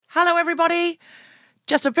Hello, everybody.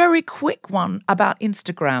 Just a very quick one about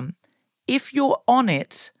Instagram. If you're on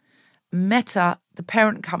it, Meta, the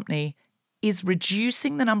parent company, is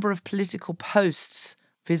reducing the number of political posts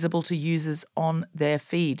visible to users on their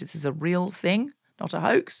feed. This is a real thing, not a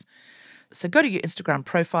hoax. So go to your Instagram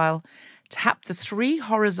profile, tap the 3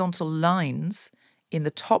 horizontal lines in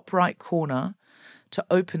the top right corner to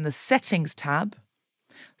open the Settings tab,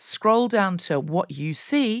 scroll down to What You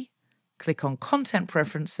See, click on Content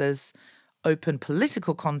Preferences, open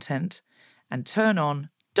Political Content, and turn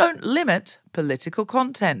on Don't Limit Political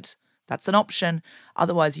Content. That's an option.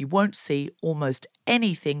 Otherwise, you won't see almost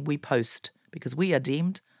anything we post because we are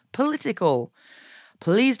deemed political.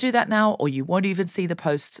 Please do that now, or you won't even see the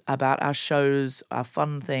posts about our shows, our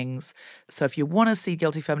fun things. So if you want to see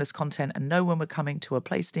Guilty Feminist content and know when we're coming to a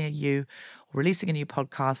place near you or releasing a new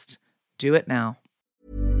podcast, do it now.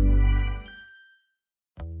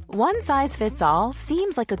 One size fits all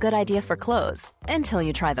seems like a good idea for clothes until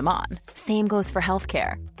you try them on. Same goes for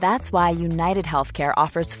healthcare. That's why United Healthcare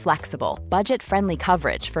offers flexible, budget-friendly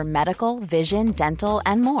coverage for medical, vision, dental,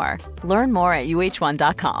 and more. Learn more at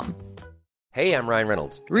uh1.com. Hey, I'm Ryan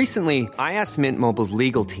Reynolds. Recently, I asked Mint Mobile's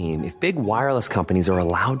legal team if big wireless companies are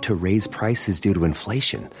allowed to raise prices due to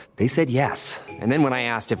inflation. They said yes. And then when I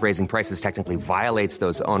asked if raising prices technically violates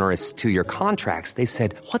those onerous 2-year contracts, they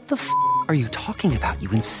said, "What the f*** are you talking about,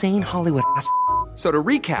 you insane Hollywood ass?" So to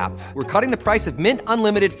recap, we're cutting the price of Mint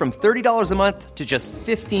Unlimited from $30 a month to just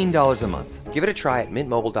 $15 a month. Give it a try at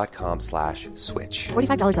mintmobile.com/switch.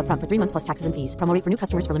 $45 up front for 3 months plus taxes and fees. Promo rate for new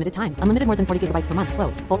customers for limited time. Unlimited more than 40 gigabytes per month.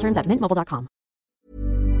 Slows full terms at mintmobile.com.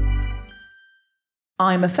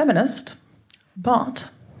 I'm a feminist, but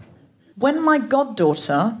when my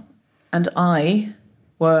goddaughter and I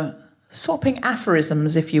were swapping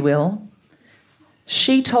aphorisms, if you will,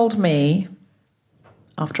 she told me,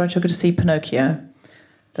 after I took her to see Pinocchio,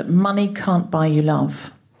 that money can't buy you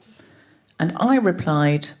love. And I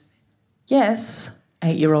replied, yes,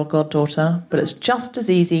 8-year-old goddaughter, but it's just as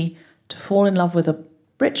easy to fall in love with a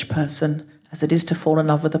rich person as it is to fall in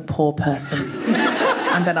love with a poor person.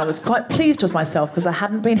 And then I was quite pleased with myself because I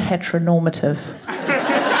hadn't been heteronormative.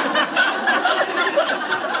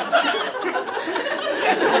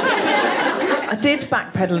 I did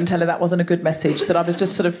backpedal and tell her that wasn't a good message, that I was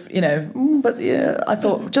just sort of, but yeah, I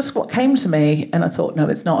thought just what came to me, and I thought, no,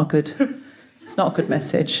 it's not a good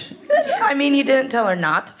message. I mean, you didn't tell her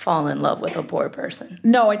not to fall in love with a poor person.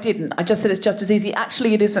 No, I didn't. I just said it's just as easy.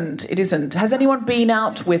 Actually, it isn't. It isn't. Has anyone been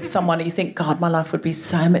out with someone and you think, God, my life would be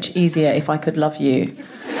so much easier if I could love you?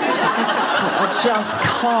 I just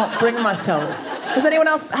can't bring myself. Has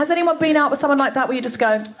anyone been out with someone like that where you just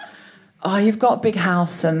go, oh, you've got a big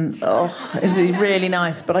house and, oh, it'd be really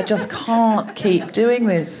nice, but I just can't keep doing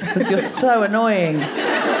this because you're so annoying.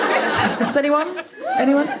 Has anyone?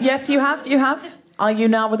 Yes, you have? You have? Are you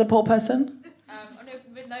now with a poor person?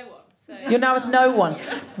 With no one. So. You're now with no one?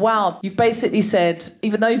 Wow, you've basically said,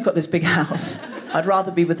 even though you've got this big house, I'd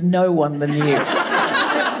rather be with no one than you.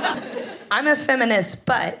 I'm a feminist,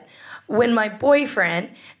 but when my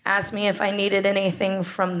boyfriend asked me if I needed anything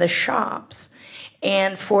from the shops,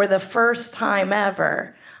 and for the first time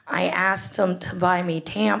ever, I asked him to buy me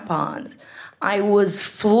tampons, I was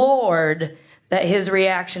floored that his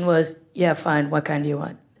reaction was, yeah, fine, what kind do you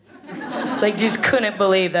want? Like, just couldn't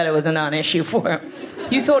believe that it was a non-issue for him.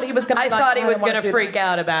 You thought he was going to... I thought he was going to freak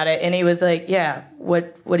out about it, and he was like, yeah,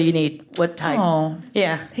 what do you need? What type? Oh,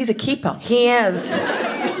 yeah. He's a keeper. He is.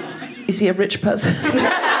 Is he a rich person?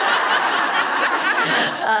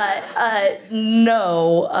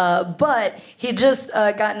 No, but he just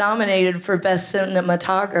got nominated for Best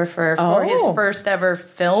Cinematographer for his first ever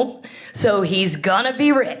film, so he's gonna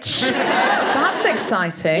be rich. That's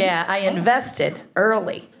exciting. Yeah, I invested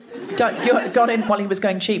early. Got in while he was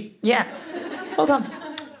going cheap. Yeah. Hold on.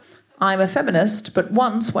 I'm a feminist, but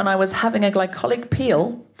once when I was having a glycolic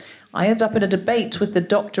peel, I ended up in a debate with the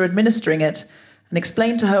doctor administering it and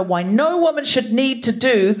explained to her why no woman should need to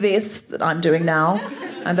do this that I'm doing now,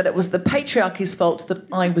 and that it was the patriarchy's fault that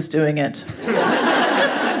I was doing it.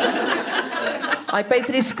 I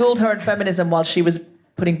basically schooled her in feminism while she was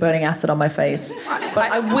putting burning acid on my face.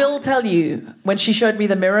 But I will tell you, when she showed me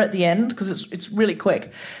the mirror at the end, because it's really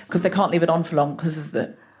quick, because they can't leave it on for long because of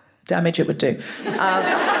the damage it would do.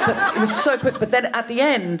 But it was so quick. But then at the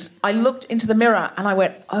end, I looked into the mirror and I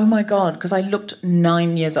went, oh my God, because I looked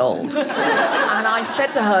 9 years old. And I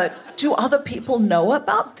said to her, do other people know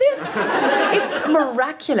about this? It's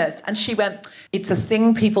miraculous. And she went, it's a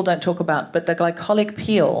thing people don't talk about, but the glycolic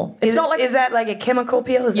peel... Is that like a chemical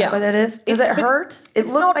peel? Is that what it is? Does it hurt?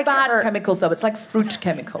 It's not like bad chemicals, though. It's like fruit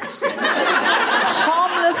chemicals. It's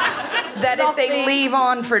harmless, that if they leave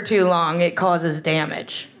on for too long, it causes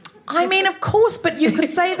damage. I mean, of course, but you could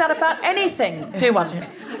say that about anything. Do one.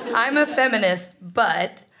 I'm a feminist,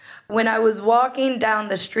 but when I was walking down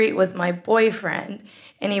the street with my boyfriend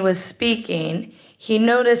and he was speaking, he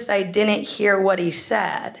noticed I didn't hear what he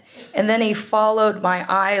said. And then he followed my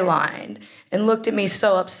eye line and looked at me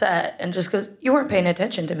so upset and just goes, "You weren't paying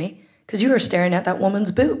attention to me because you were staring at that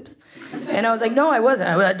woman's boobs." And I was like, "No, I wasn't.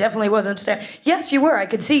 I definitely wasn't staring." "Yes, you were. I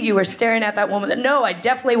could see you were staring at that woman." "No, I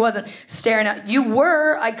definitely wasn't staring at..." "You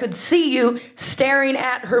were. I could see you staring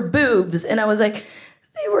at her boobs." And I was like,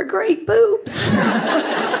 "They were great boobs."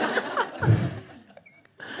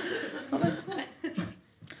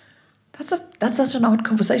 That's such an odd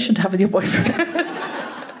conversation to have with your boyfriend.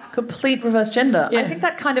 Complete reverse gender. Yeah. I think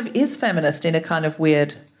that kind of is feminist in a kind of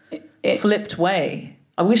weird, flipped way.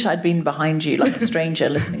 I wish I'd been behind you like a stranger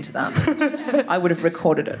listening to that. I would have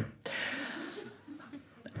recorded it.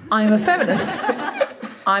 I'm a feminist,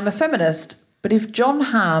 but if John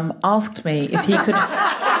Hamm asked me if he could...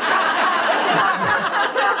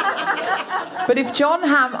 But if John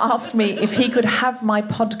Hamm asked me if he could have my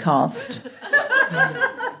podcast,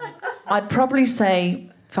 I'd probably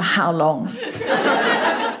say, for how long?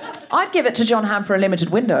 I'd give it to John Hamm for a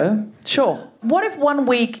limited window, sure. What if one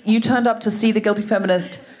week you turned up to see The Guilty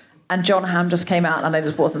Feminist and John Hamm just came out and I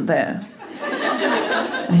just wasn't there?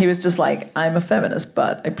 And he was just like, "I'm a feminist,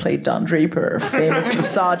 but I played Don Draper, famous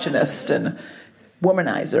misogynist and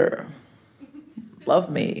womanizer. Love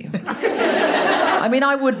me." I mean,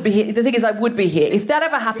 I would be here. The thing is, I would be here. If that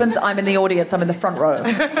ever happens, I'm in the audience. I'm in the front row.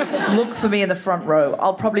 Look for me in the front row.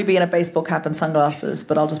 I'll probably be in a baseball cap and sunglasses,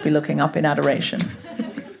 but I'll just be looking up in adoration.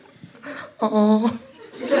 Oh.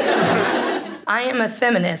 I am a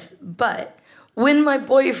feminist, but when my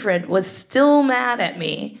boyfriend was still mad at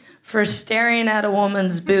me for staring at a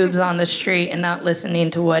woman's boobs on the street and not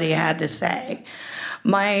listening to what he had to say,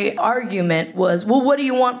 my argument was, "Well, what do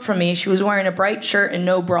you want from me?" She was wearing a bright shirt and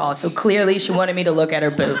no bra, so clearly she wanted me to look at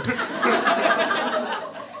her boobs.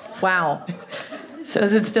 Wow. So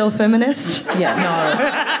is it still feminist?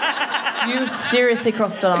 Yeah, no. You seriously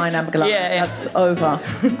crossed a line, Abigail. Yeah. That's over.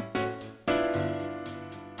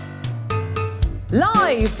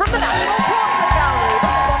 Live from the National Portrait Gallery,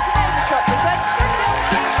 the Spontaneity Shop presents The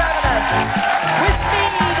Guilty Feminist. With me,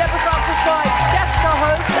 Deborah Francis-White, guest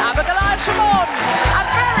co-host Abigail Shimon,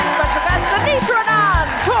 and very special guest Anita and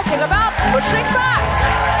Anand, talking about pushing back.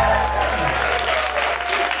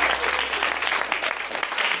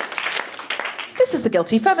 This is The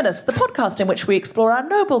Guilty Feminist, the podcast in which we explore our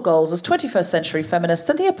noble goals as 21st century feminists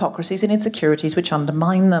and the hypocrisies and insecurities which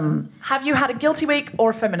undermine them. Have you had a guilty week or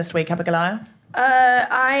a feminist week, Abigail?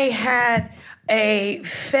 I had a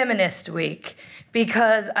feminist week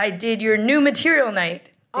because I did your new material night.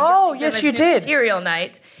 Oh, yes, you did. Material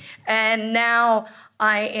night. And now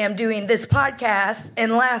I am doing this podcast.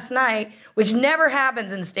 And last night, which never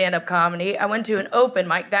happens in stand-up comedy, I went to an open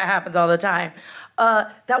mic. That happens all the time.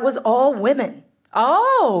 That was all women.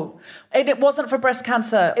 Oh, and it wasn't for breast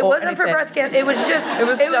cancer. It wasn't for breast cancer. It was just.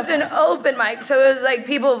 It was an open mic, so it was like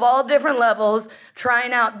people of all different levels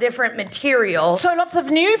trying out different material. So lots of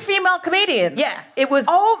new female comedians. Yeah, it was.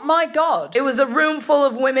 Oh my God! It was a room full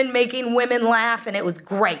of women making women laugh, and it was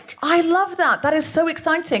great. I love that. That is so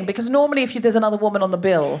exciting because normally, if there's another woman on the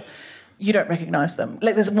bill, you don't recognise them.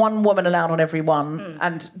 Like, there's one woman allowed on every one.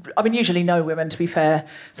 And, I mean, usually no women, to be fair.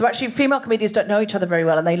 So actually, female comedians don't know each other very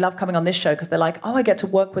well, and they love coming on this show because they're like, "Oh, I get to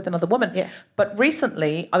work with another woman." Yeah. But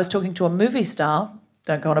recently, I was talking to a movie star,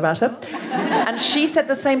 don't go on about her, and she said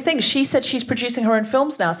the same thing. She said she's producing her own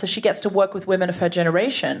films now, so she gets to work with women of her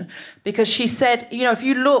generation. Because she said, you know, if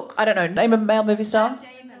you look, I don't know, name a male movie star?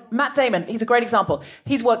 Matt Damon, he's a great example.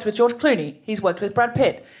 He's worked with George Clooney. He's worked with Brad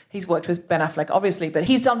Pitt. He's worked with Ben Affleck, obviously. But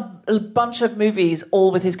he's done a bunch of movies,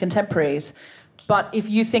 all with his contemporaries. But if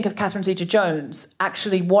you think of Catherine Zeta-Jones,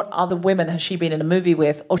 actually, what other women has she been in a movie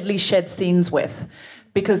with, or at least shared scenes with?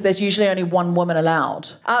 Because there's usually only one woman allowed.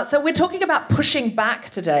 So we're talking about pushing back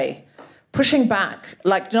today. Pushing back,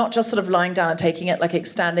 like not just sort of lying down and taking it, like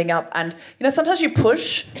it's standing up. And, you know, sometimes you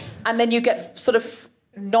push and then you get sort of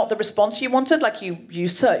not the response you wanted, like you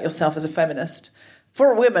assert yourself as a feminist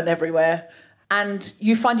for women everywhere, and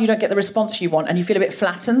you find you don't get the response you want and you feel a bit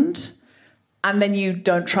flattened, and then you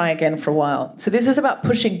don't try again for a while. So this is about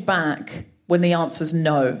pushing back when the answer's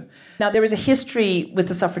no. Now, there is a history with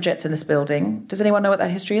the suffragettes in this building. Does anyone know what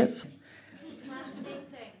that history is?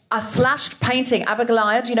 A slashed painting.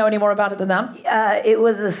 Abigail, do you know any more about it than that? It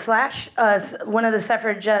was a slash. One of the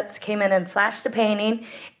suffragettes came in and slashed the painting,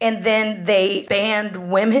 and then they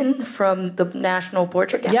banned women from the National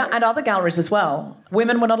Portrait Gallery. Yeah, and other galleries as well.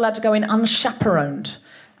 Women were not allowed to go in unchaperoned.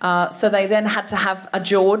 So they then had to have a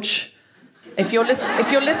George. If you're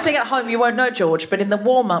listening at home, you won't know George, but in the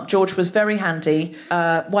warm-up, George was very handy.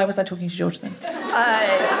 Why was I talking to George then?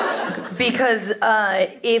 Because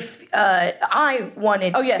if I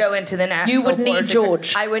wanted to go into the national you would need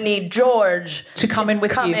George. I would need George to come in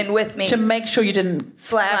with me to make sure you didn't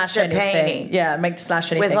slash the anything. painting. Yeah,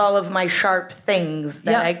 slash anything with all of my sharp things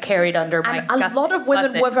that I carried under my. And a lot of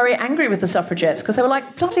women were very angry with the suffragettes because they were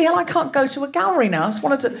like, "Bloody hell, I can't go to a gallery now. I just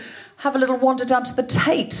wanted to have a little wander down to the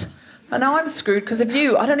Tate." And now I'm screwed because of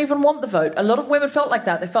you. I don't even want the vote. A lot of women felt like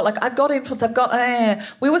that. They felt like, I've got influence,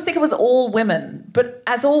 We always think it was all women. But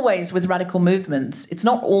as always with radical movements, it's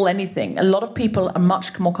not all anything. A lot of people are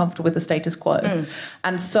much more comfortable with the status quo.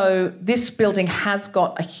 And so this building has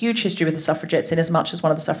got a huge history with the suffragettes in as much as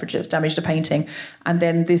one of the suffragettes damaged a painting. And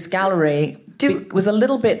then this gallery was a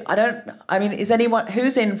little bit... is anyone...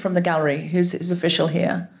 Who's in from the gallery? Who's official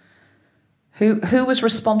here? Who was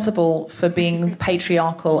responsible for being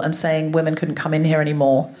patriarchal and saying women couldn't come in here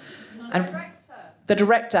anymore? The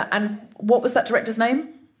director. And what was that director's name?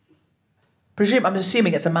 I'm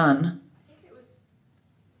assuming it's a man. I think it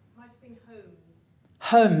might have been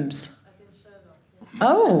Holmes. as in Sherlock.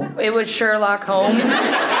 Oh. It was Sherlock Holmes.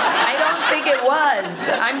 I don't think it was.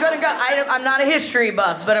 I'm going to go... I'm not a history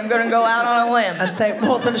buff, but I'm going to go out on a limb. And say it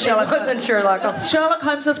wasn't Sherlock Holmes. It wasn't Sherlock Holmes. Sherlock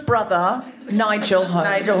Holmes' brother, Nigel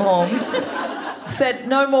Holmes. Said,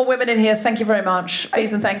 no more women in here, thank you very much,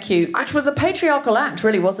 please and thank you. Which was a patriarchal act,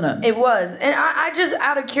 really, wasn't it? It was. And I just,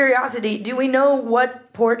 out of curiosity, do we know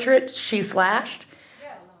what portrait she slashed?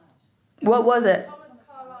 Yes. What was it? Thomas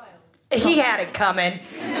Carlyle. He had it coming.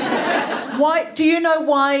 Why? Do you know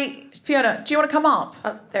why... Fiona, do you want to come up?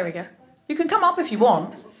 Oh, there we go. You can come up if you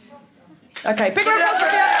want. Okay, big round of applause for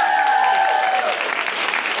Fiona!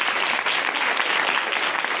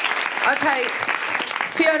 Okay,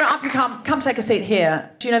 Fiona, up you come. Come take a seat here.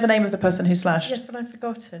 Do you know the name of the person who slashed? Yes, but I've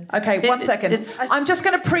forgotten. Okay, 1 second. I'm just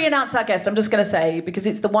going to pre-announce our guest. I'm just going to say, because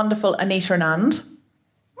it's the wonderful Anita and Anand.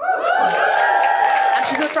 And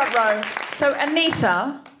she's in the front row. So,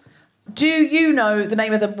 Anita, do you know the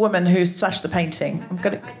name of the woman who slashed the painting? I'm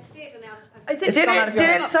going to...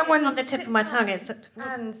 Didn't someone... On the tip of my tongue, it's...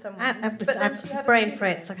 And someone. I've brain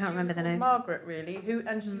fritz, I can't remember the name. Margaret, really,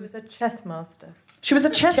 and she was a chess master. She was a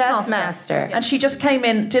chess master. And she just came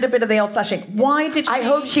in, did a bit of the old slashing. Why did she... I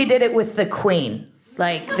hope she did it with the queen.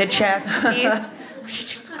 Like, the chess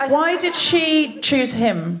piece. Why did she choose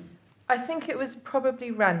him? I think it was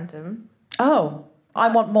probably random. Oh, I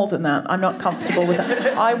want more than that. I'm not comfortable with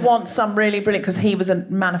that. I want some really brilliant... Because he was a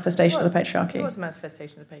manifestation of the patriarchy. It was a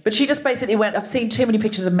manifestation of the patriarchy. But she just basically went, I've seen too many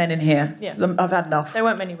pictures of men in here. Yeah. I've had enough. There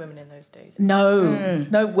weren't many women in those days. No.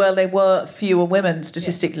 Well, there were fewer women,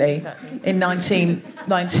 statistically. Yeah, exactly. In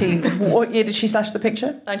 1919... What year did she slash the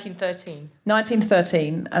picture? 1913.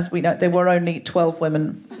 1913, as we know, there were only 12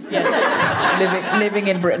 women living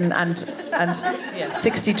in Britain and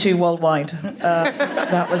 62 worldwide.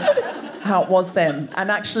 That was how it was then.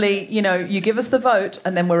 And actually, you give us the vote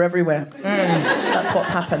and then we're everywhere. That's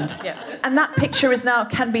what's happened. Yes. And that picture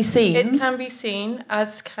can be seen. It can be seen,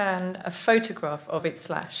 as can a photograph of it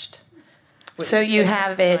slashed. So you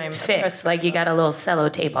have it fixed, like you got a little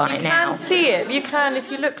sellotape on it now. You can see it. You can,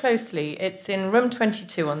 if you look closely. It's in room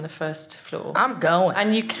 22 on the first floor. I'm going.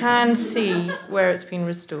 And you can see where it's been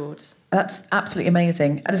restored. That's absolutely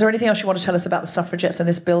amazing. And is there anything else you want to tell us about the suffragettes in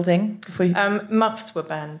this building? Muffs were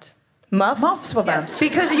banned. Muffs were banned?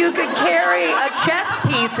 Because you could carry a chess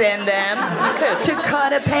piece in them to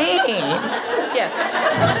cut a painting. Yes.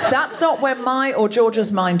 That's not where my or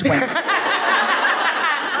Georgia's mind went.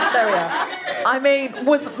 There we are. I mean,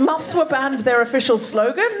 was muffs were banned their official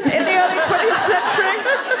slogan in the early 20th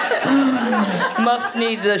century? Muffs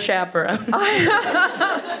needs a chaperone.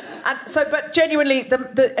 But genuinely,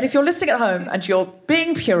 and if you're listening at home and you're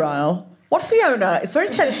being puerile, what Fiona is very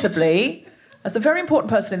sensibly, as a very important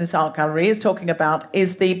person in this art gallery, is talking about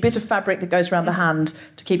is the bit of fabric that goes around the hand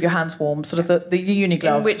to keep your hands warm, sort of the uni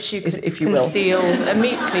glove, in which you if you will. Conceal a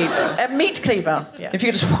meat cleaver. A meat cleaver. Yeah. If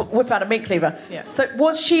you could just whip out a meat cleaver. Yeah. So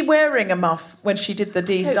was she wearing a muff when she did the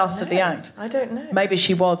dastardly act? I don't know. Maybe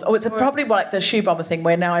she was. Oh, it's probably like the shoe bomber thing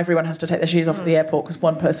where now everyone has to take their shoes off at the airport because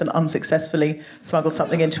one person unsuccessfully smuggled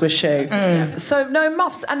something into a shoe. So no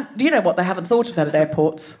muffs. And do you know what? They haven't thought of that at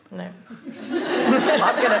airports. No.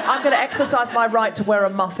 I'm going to exercise my right to wear a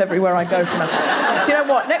muff everywhere I go from now. Do you know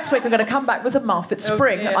what? Next week I'm going to come back with a muff. It's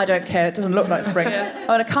spring. Yeah. I don't care. It doesn't look like spring. Yeah. I'm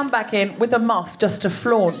going to come back in with a muff just to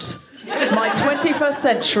flaunt my 21st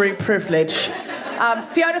century privilege.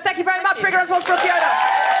 Fiona, thank you very much. Big round of applause for Fiona.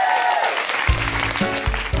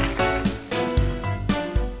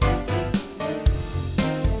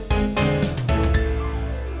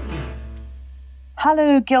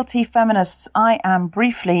 Hello, Guilty Feminists. I am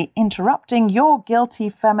briefly interrupting your Guilty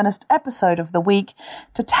Feminist episode of the week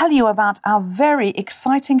to tell you about our very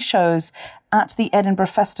exciting shows at the Edinburgh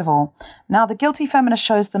Festival. Now, the Guilty Feminist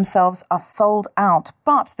shows themselves are sold out,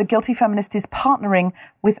 but the Guilty Feminist is partnering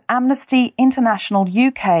with Amnesty International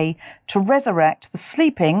UK to resurrect the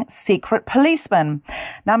sleeping secret policeman.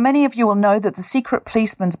 Now, many of you will know that the secret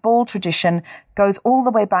policeman's ball tradition goes all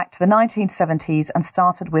the way back to the 1970s and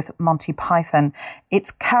started with Monty Python.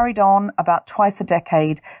 It's carried on about twice a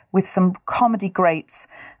decade with some comedy greats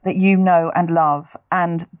that you know and love.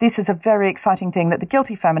 And this is a very exciting thing that the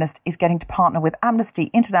Guilty Feminist is getting to partner with Amnesty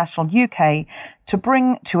International UK to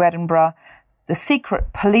bring to Edinburgh the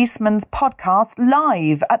Secret Policeman's podcast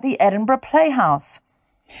live at the Edinburgh Playhouse.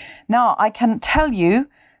 Now, I can tell you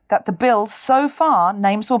that the bill so far,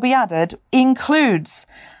 names will be added, includes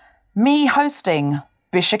me hosting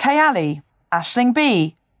Bisha K. Ali, Aisling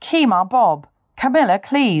B., Kemar Bob, Camilla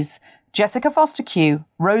Cleese, Jessica Foster-Q,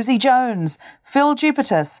 Rosie Jones, Phil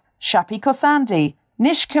Jupitus, Shapi Kosandi,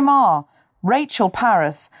 Nish Kumar, Rachel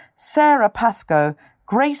Paris, Sarah Pascoe,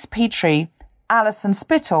 Grace Petrie, Alison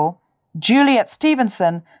Spittle, Juliet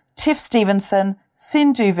Stevenson, Tiff Stevenson,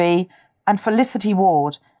 Sindhu V, and Felicity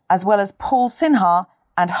Ward, as well as Paul Sinha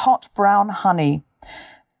and Hot Brown Honey.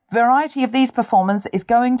 Variety of these performances is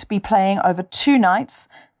going to be playing over 2 nights,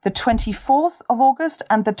 the 24th of August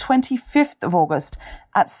and the 25th of August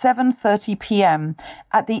at 7:30 p.m.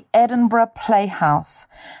 at the Edinburgh Playhouse.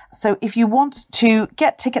 So if you want to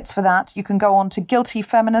get tickets for that, you can go on to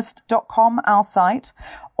guiltyfeminist.com, our site,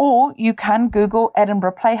 or you can Google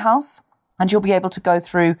Edinburgh Playhouse and you'll be able to go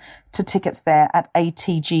through to tickets there at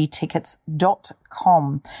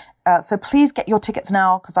atgtickets.com. So please get your tickets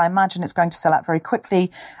now because I imagine it's going to sell out very quickly.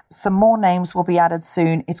 Some more names will be added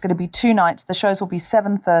soon. It's going to be 2 nights. The shows will be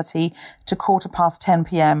 7:30 to 10:15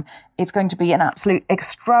 p.m. It's going to be an absolute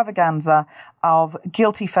extravaganza of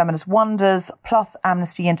Guilty Feminist wonders plus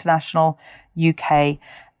Amnesty International UK.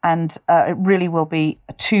 And it really will be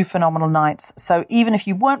 2 phenomenal nights. So even if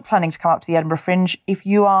you weren't planning to come up to the Edinburgh Fringe, if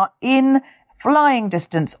you are in flying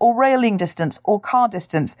distance or railing distance or car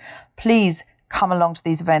distance, please come along to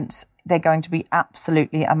these events. They're going to be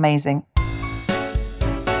absolutely amazing.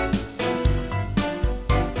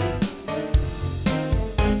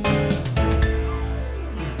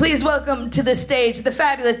 Please welcome to the stage the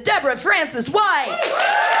fabulous Deborah Francis White.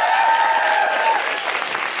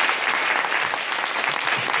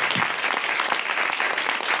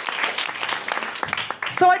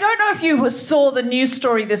 So I don't know if you saw the news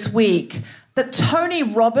story this week that Tony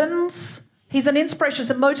Robbins, he's an inspiration,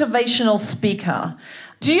 he's a motivational speaker.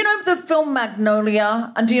 Do you know the film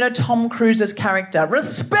Magnolia? And do you know Tom Cruise's character?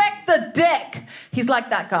 Respect the dick! He's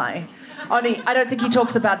like that guy. Only, I don't think he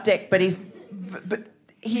talks about dick, but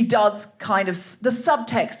he does kind of... The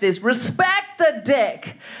subtext is respect the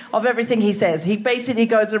dick of everything he says. He basically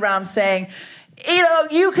goes around saying, you know,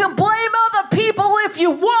 you can blame other people if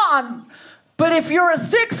you want, but if you're a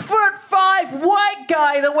 6'5" white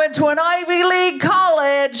guy that went to an Ivy League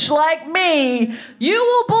college like me, you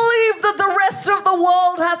will believe that the rest of the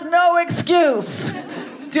world has no excuse.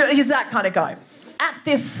 He's that kind of guy. At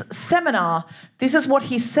this seminar, this is what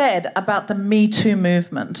he said about the Me Too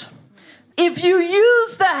movement. If you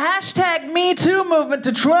use the hashtag Me Too movement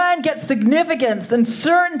to try and get significance and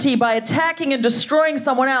certainty by attacking and destroying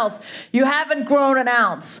someone else, you haven't grown an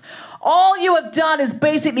ounce. All you have done is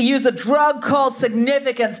basically use a drug called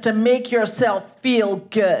significance to make yourself feel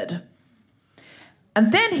good.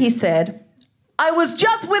 And then he said, I was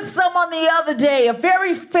just with someone the other day, a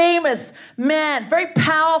very famous man, very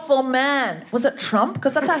powerful man. Was it Trump?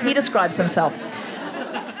 Because that's how he describes himself.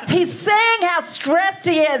 He's saying how stressed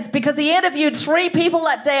he is because he interviewed 3 people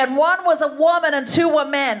that day and 1 was a woman and 2 were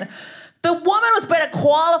men. The woman was better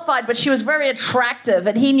qualified, but she was very attractive,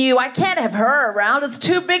 and he knew, I can't have her around. It's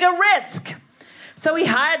too big a risk. So he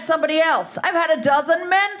hired somebody else. I've had a dozen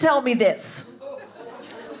men tell me this.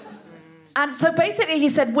 And so basically he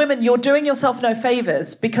said, women, you're doing yourself no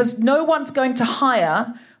favors because no one's going to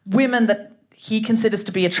hire women that he considers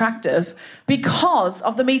to be attractive because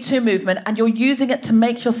of the Me Too movement, and you're using it to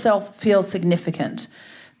make yourself feel significant.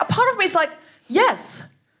 A part of me is like, yes,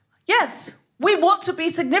 we want to be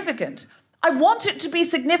significant. I want it to be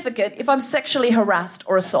significant if I'm sexually harassed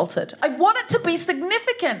or assaulted. I want it to be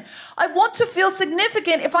significant. I want to feel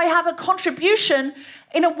significant if I have a contribution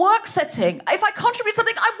in a work setting. If I contribute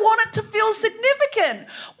something, I want it to feel significant.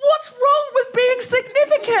 What's wrong with being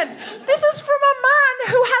significant? This is from a man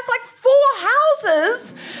who has like 4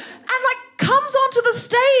 houses and like comes onto the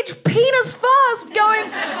stage, penis first, going,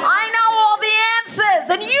 I know all the answers,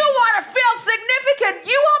 and you want to feel significant.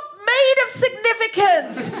 You are made of significance.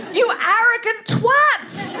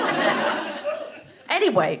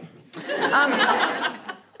 Anyway,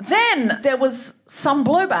 then there was some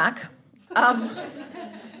blowback.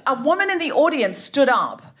 A woman in the audience stood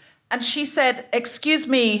up and she said, "Excuse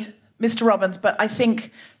me, Mr. Robbins, but I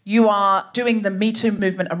think you are doing the Me Too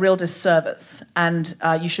movement a real disservice, and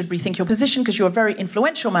you should rethink your position because you're a very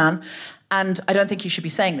influential man, and I don't think you should be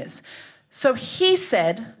saying this." So he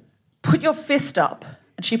said, "Put your fist up."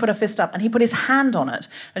 And she put her fist up, and he put his hand on it.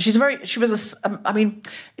 And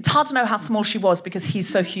it's hard to know how small she was because he's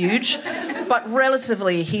so huge, but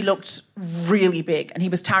relatively he looked really big, and he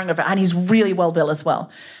was towering over, and he's really well built as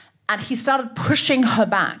well. And he started pushing her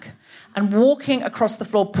back and walking across the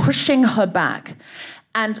floor, pushing her back.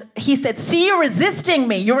 And he said, "See, you're resisting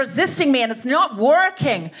me, and it's not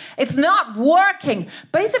working. It's not working."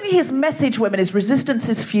 Basically, his message, women, is resistance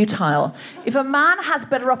is futile. If a man has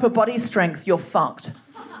better upper body strength, you're fucked.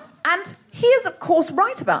 And he is, of course,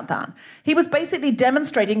 right about that. He was basically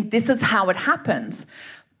demonstrating this is how it happens.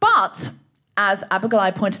 But, as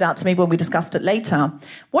Abigail pointed out to me when we discussed it later,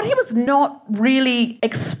 what he was not really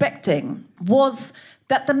expecting was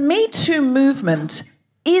that the Me Too movement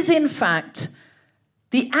is, in fact,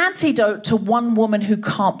 the antidote to one woman who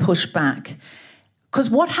can't push back.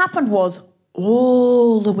 Because what happened was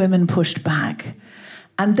all the women pushed back.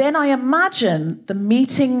 And then I imagine the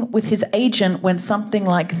meeting with his agent went something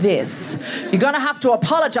like this. "You're going to have to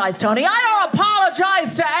apologize, Tony." "I don't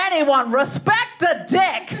apologize to anyone. Respect the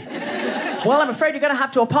dick." "Well, I'm afraid you're going to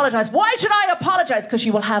have to apologize." "Why should I apologize?" "Because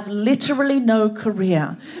you will have literally no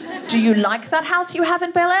career." "Do you like that house you have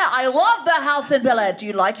in Bel Air?" "I love the house in Bel Air." "Do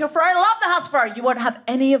you like your Ferrari?" "I love the house Ferrari." You won't have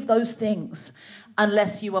any of those things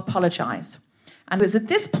unless you apologize. And it was at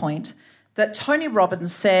this point that Tony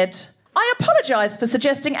Robbins said, "I apologise for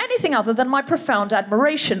suggesting anything other than my profound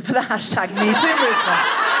admiration for the #MeToo movement.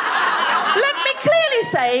 Let me clearly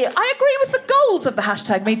say I agree with the goals of the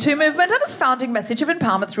 #MeToo movement and its founding message of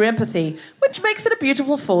empowerment through empathy, which makes it a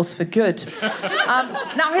beautiful force for good."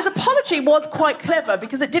 Now, his apology was quite clever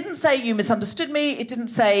because it didn't say "you misunderstood me." It didn't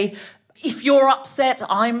say "if you're upset,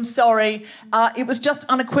 I'm sorry." It was just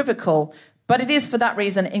unequivocal. But it is, for that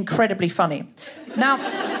reason, incredibly funny. Now,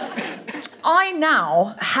 I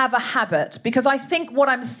now have a habit, because I think what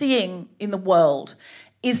I'm seeing in the world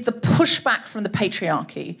is the pushback from the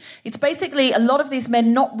patriarchy. It's basically a lot of these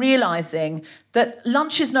men not realising that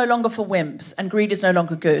lunch is no longer for wimps and greed is no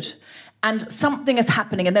longer good. And something is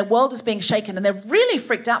happening and their world is being shaken and they're really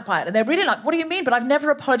freaked out by it. And they're really like, "What do you mean? But I've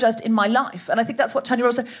never apologised in my life." And I think that's what Tony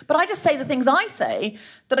Robbins said. But I just say the things I say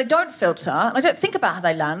that I don't filter and I don't think about how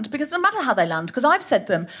they land, because it doesn't matter how they land because I've said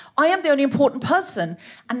them. I am the only important person.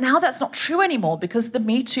 And now that's not true anymore because the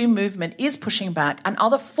Me Too movement is pushing back and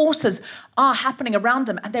other forces are happening around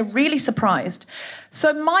them and they're really surprised.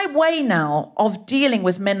 So my way now of dealing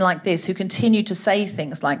with men like this who continue to say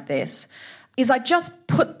things like this is I just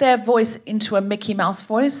put their voice into a Mickey Mouse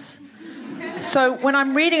voice. So when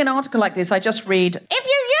I'm reading an article like this, I just read, "If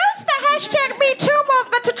you use the #MeToo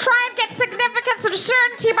movement to try and get significance and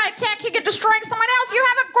certainty by attacking and destroying someone else, you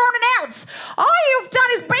haven't grown an ounce. All you've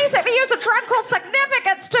done is basically use a drug called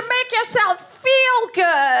significance to make yourself feel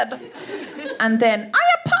good." And then, "I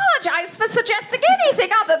apologise for suggesting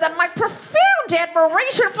anything other than my profound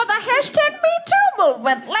admiration for the #MeToo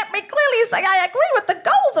movement. Let me clearly say I agree with the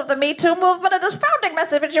goals of the Me Too movement and its founding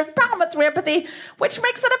message of empowerment through empathy, which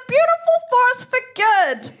makes it a beautiful force for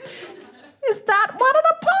good." Is that what an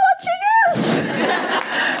apology is?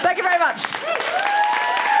 Thank you very much.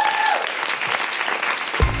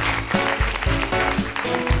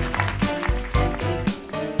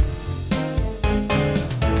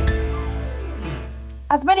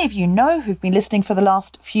 As many of you know who've been listening for the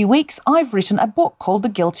last few weeks, I've written a book called The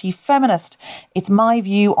Guilty Feminist. It's my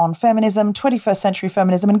view on feminism, 21st century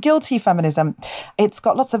feminism and guilty feminism. It's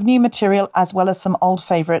got lots of new material as well as some old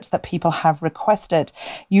favourites that people have requested.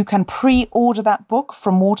 You can pre-order that book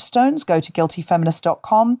from Waterstones. Go to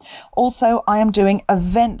guiltyfeminist.com. Also, I am doing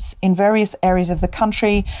events in various areas of the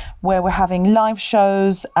country where we're having live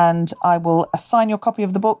shows, and I will assign your copy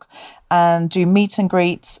of the book and do meet and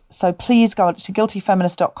greets. So please go to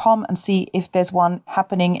guiltyfeminist.com and see if there's one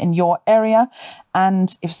happening in your area.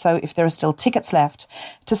 And if so, if there are still tickets left.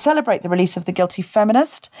 To celebrate the release of The Guilty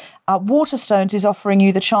Feminist, Waterstones is offering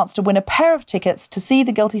you the chance to win a pair of tickets to see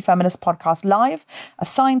the Guilty Feminist podcast live, a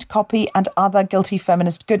signed copy and other Guilty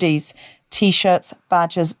Feminist goodies, t-shirts,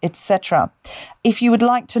 badges, etc. If you would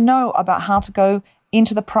like to know about how to go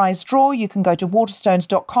into the prize draw, you can go to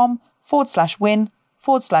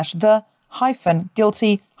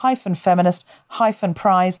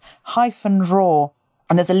waterstones.com/win/the-guilty-feminist-prize-draw.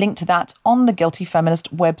 And there's a link to that on the Guilty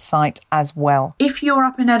Feminist website as well. If you're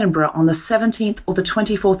up in Edinburgh on the 17th or the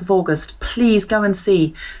 24th of August, please go and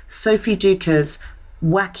see Sophie Duker's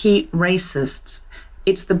Wacky Racists.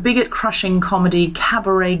 It's the bigot-crushing comedy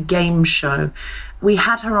cabaret game show. We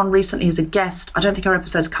had her on recently as a guest. I don't think her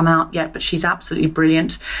episode's come out yet, but she's absolutely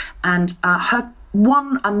brilliant. And her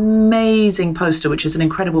one amazing poster, which is an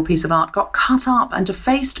incredible piece of art, got cut up and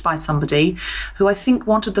defaced by somebody who I think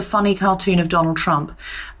wanted the funny cartoon of Donald Trump.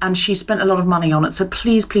 And she spent a lot of money on it. So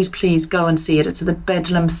please, please, please go and see it. It's at the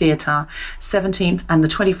Bedlam Theatre, 17th and the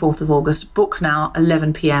 24th of August. Book now,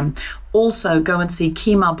 11 p.m. Also, go and see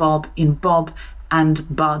Kemah Bob in Bob and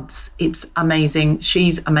Buds. It's amazing.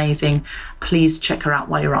 She's amazing. Please check her out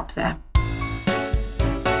while you're up there.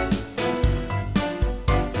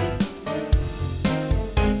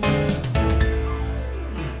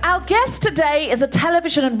 Our guest today is a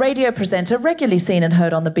television and radio presenter regularly seen and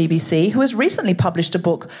heard on the BBC, who has recently published a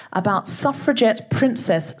book about suffragette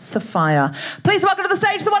Princess Sophia. Please welcome to the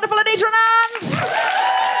stage the wonderful Anita and Anand.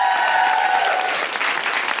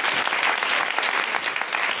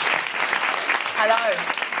 Hello.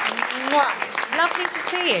 Lovely to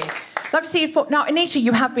see you. Love to see you. Now, Anita,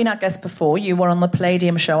 you have been our guest before. You were on the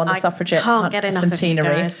Palladium show on the suffragette can't get enough centenary.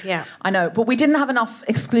 Of you guys, yeah. I know, but we didn't have enough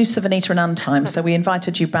exclusive Anita and Anand time, so we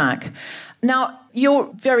invited you back. Now,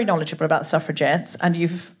 you're very knowledgeable about suffragettes, and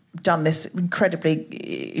you've done this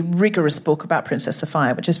incredibly rigorous book about Princess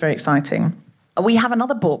Sophia, which is very exciting. We have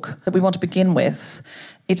another book that we want to begin with.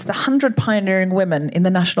 It's The 100 Pioneering Women in the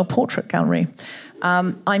National Portrait Gallery.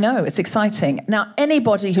 I know, it's exciting. Now,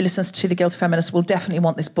 anybody who listens to The Guilty Feminist will definitely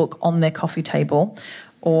want this book on their coffee table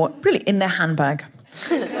or really in their handbag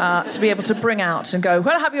to be able to bring out and go,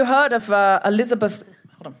 well, have you heard of Elizabeth...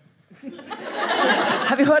 Hold on.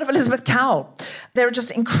 Have you heard of Elizabeth Cowell? They're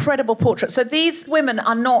just incredible portraits. So these women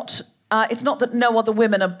are not... it's not that no other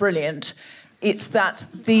women are brilliant. It's that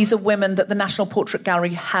these are women that the National Portrait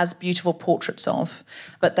Gallery has beautiful portraits of,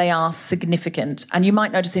 but they are significant. And you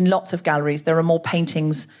might notice in lots of galleries there are more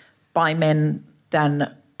paintings by men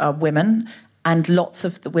than women, and lots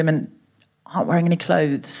of the women aren't wearing any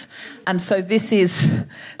clothes. And so this is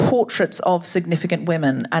portraits of significant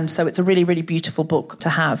women, and so it's a really, really beautiful book to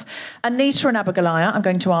have. Anita and Abigailia, I'm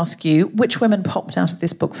going to ask you, which women popped out of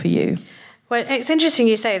this book for you? Well, it's interesting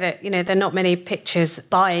you say that, there are not many pictures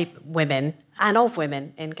by women and of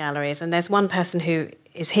women in galleries, and there's one person who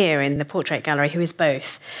is here in the portrait gallery who is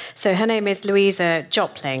both. So her name is Louisa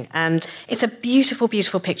Jopling, and it's a beautiful,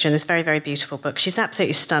 beautiful picture in this very, very beautiful book. She's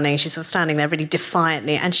absolutely stunning. She's sort of standing there really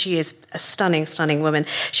defiantly, and she is a stunning, stunning woman.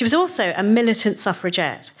 She was also a militant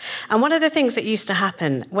suffragette. And one of the things that used to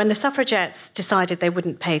happen when the suffragettes decided they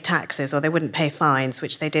wouldn't pay taxes or they wouldn't pay fines,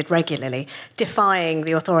 which they did regularly, defying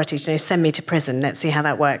the authorities, send me to prison, let's see how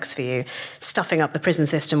that works for you, stuffing up the prison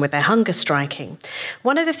system with their hunger striking.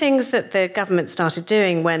 One of the things that the government started doing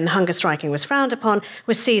when hunger striking was frowned upon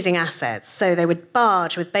was seizing assets. So they would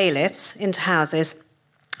barge with bailiffs into houses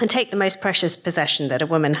and take the most precious possession that a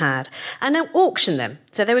woman had and then auction them.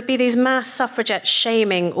 So there would be these mass suffragette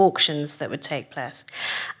shaming auctions that would take place.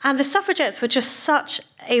 And the suffragettes were just such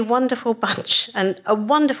a wonderful bunch, and a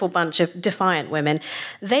wonderful bunch of defiant women.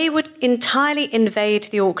 They would entirely invade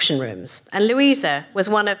the auction rooms. And Louisa was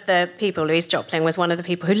one of the people, Louise Jopling was one of the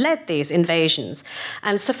people who led these invasions.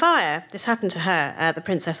 And Sophia, this happened to her, the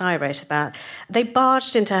princess I wrote about, they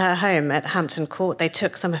barged into her home at Hampton Court. They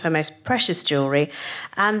took some of her most precious jewellery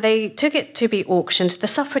and they took it to be auctioned. The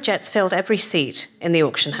suffragettes filled every seat in the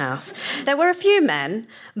auction house. There were a few men,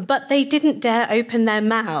 but they didn't dare open their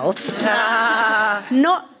mouths.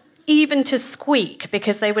 Not even to squeak,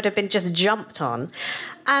 because they would have been just jumped on.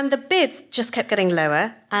 And the bids just kept getting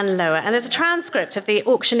lower and lower. And there's a transcript of the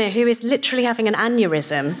auctioneer who is literally having an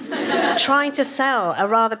aneurysm, trying to sell a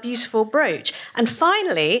rather beautiful brooch. And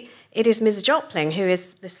finally, it is Ms. Jopling, who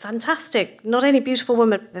is this fantastic, not only beautiful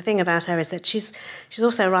woman, the thing about her is that she's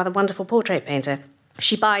also a rather wonderful portrait painter.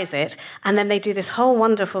 She buys it, and then they do this whole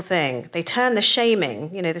wonderful thing. They turn the shaming,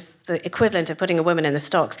 the equivalent of putting a woman in the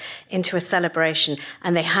stocks, into a celebration,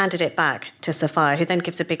 and they handed it back to Sophia, who then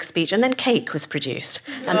gives a big speech, and then cake was produced.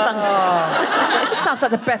 And This sounds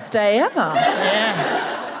like the best day ever.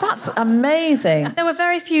 Yeah. That's amazing. There were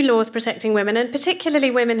very few laws protecting women, and particularly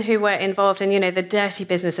women who were involved in, the dirty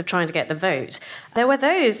business of trying to get the vote. There were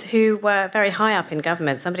those who were very high up in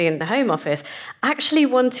government, somebody in the Home Office, actually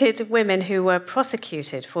wanted women who were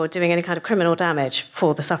prosecuted for doing any kind of criminal damage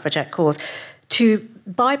for the suffragette cause to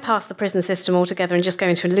bypass the prison system altogether and just go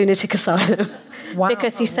into a lunatic asylum. Wow.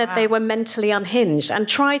 Because he said they were mentally unhinged, and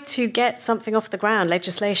tried to get something off the ground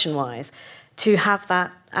legislation-wise to have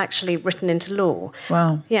that actually written into law.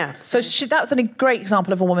 Wow. Yeah. So that was a great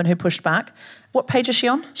example of a woman who pushed back. What page is she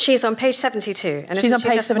on? She's on page 72. And She's on isn't she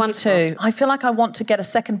page just 72. wonderful? I feel like I want to get a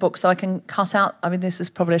second book so I can cut out, I mean, this is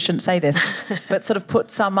probably, I shouldn't say this, but sort of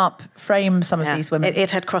put some up, frame some of these women. It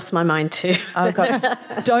had crossed my mind too. Oh, God.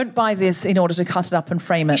 Don't buy this in order to cut it up and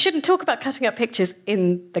frame it. You shouldn't talk about cutting up pictures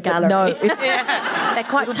in the gallery. No, it's... They're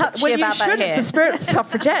quite touchy Well, you about that should. here. It's the spirit of the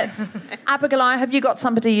suffragettes. Abigail, have you got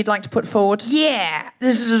somebody you'd like to put forward? Yeah,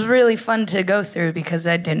 this was really fun to go through because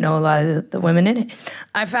I didn't know a lot of the women in it.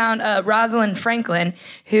 I found Rosalind Franklin,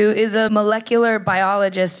 who is a molecular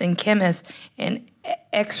biologist and chemist and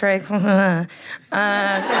X-ray. But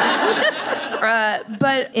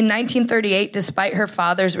in 1938, despite her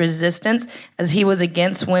father's resistance, as he was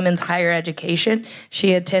against women's higher education,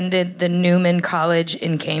 she attended the Newman College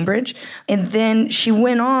in Cambridge. And then she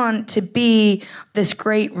went on to be this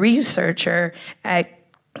great researcher at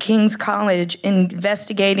King's College,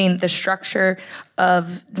 investigating the structure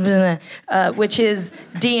of, which is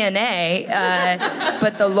DNA,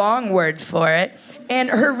 but the long word for it. And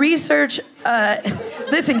her research,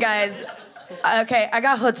 listen guys, okay, I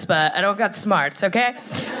got chutzpah, I don't got smarts, okay?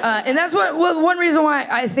 And that's one reason why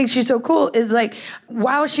I think she's so cool is like,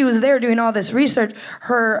 while she was there doing all this research,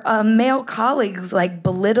 her male colleagues like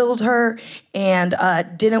belittled her and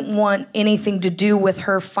didn't want anything to do with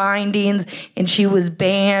her findings, and she was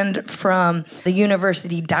banned from the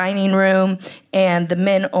university dining room and the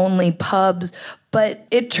men-only pubs. But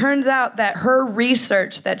it turns out that her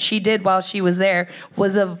research that she did while she was there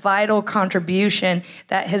was a vital contribution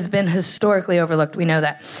that has been historically overlooked. We know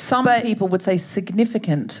that. Some people would say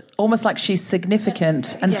significant, almost like she's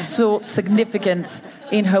significant and sought significance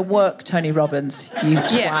in her work, Tony Robbins, you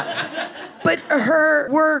twat. Yeah. But her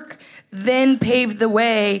work then paved the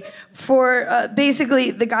way for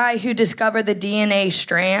basically the guy who discovered the DNA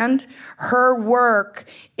strand. Her work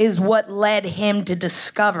is what led him to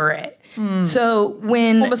discover it. So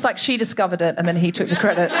when... Almost like she discovered it and then he took the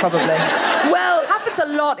credit, probably. Well... It happens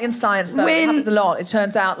a lot in science, though. It happens a lot. It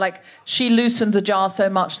turns out, like, she loosened the jar so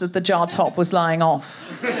much that the jar top was lying off.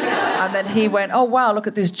 And then he went, oh, wow, look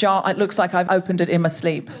at this jar. It looks like I've opened it in my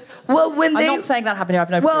sleep. Well, when I'm not saying that happened here. I've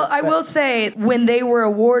no Well, proof, I will say, when they were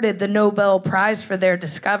awarded the Nobel Prize for their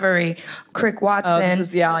discovery, Crick Watson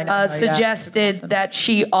suggested that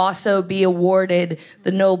she also be awarded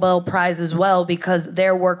the Nobel Prize as well, because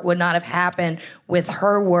their work would not have happened with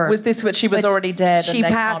her work. Was this what she was already dead? She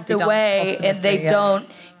passed away, and they don't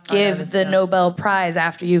give the Nobel Prize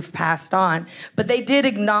after you've passed on. But they did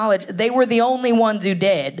acknowledge, they were the only ones who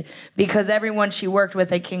did, because everyone she worked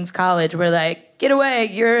with at King's College were like, get away,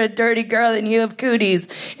 you're a dirty girl and you have cooties.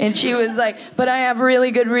 And she was like, but I have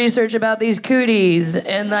really good research about these cooties,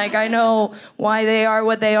 and like I know why they are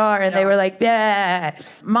what they are. And they were like, yeah.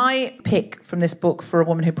 My pick from this book for a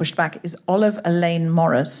woman who pushed back is Olive Elaine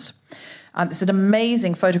Morris. It's an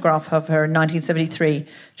amazing photograph of her in 1973.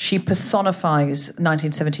 She personifies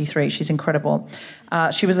 1973. She's incredible.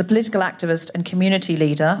 She was a political activist and community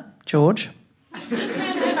leader, George,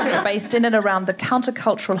 based in and around the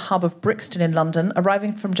countercultural hub of Brixton in London,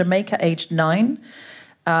 arriving from Jamaica aged 9.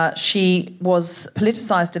 She was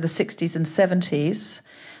politicised in the 60s and 70s.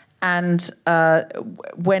 And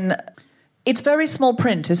when... It's very small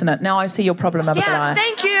print, isn't it? Now I see your problem, Abigail. Yeah,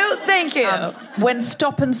 thank you. When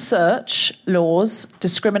stop and search laws,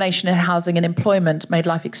 discrimination in housing and employment made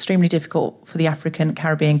life extremely difficult for the African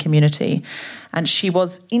Caribbean community. And she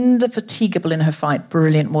was indefatigable in her fight,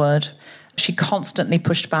 brilliant word. She constantly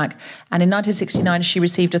pushed back. And in 1969, she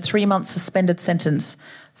received a 3-month suspended sentence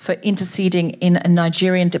for interceding in a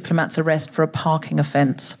Nigerian diplomat's arrest for a parking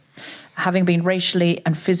offence. Having been racially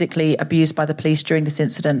and physically abused by the police during this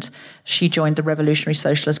incident, she joined the Revolutionary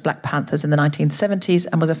Socialist Black Panthers in the 1970s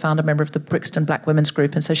and was a founder member of the Brixton Black Women's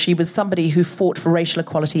Group. And so she was somebody who fought for racial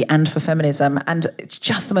equality and for feminism. And it's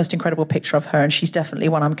just the most incredible picture of her. And she's definitely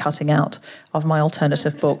one I'm cutting out of my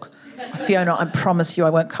alternative book. Fiona, I promise you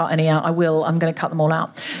I won't cut any out. I will. I'm going to cut them all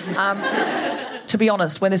out. To be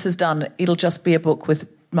honest, when this is done, it'll just be a book with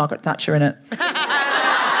Margaret Thatcher in it.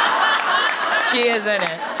 She is in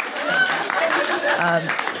it.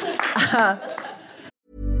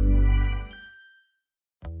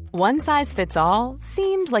 One size fits all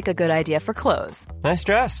seemed like a good idea for clothes. Nice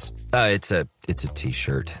dress. It's a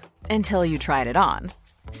t-shirt. Until you tried it on.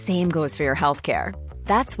 Same goes for your healthcare.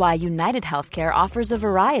 That's why United Healthcare offers a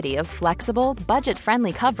variety of flexible,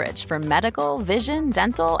 budget-friendly coverage for medical, vision,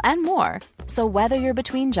 dental, and more. So whether you're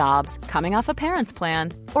between jobs, coming off a parent's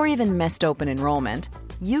plan, or even missed open enrollment,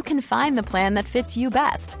 you can find the plan that fits you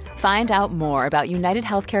best. Find out more about United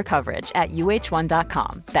Healthcare coverage at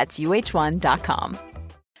uh1.com. That's uh1.com.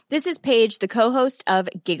 This is Paige, the co-host of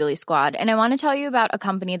Giggly Squad, and I want to tell you about a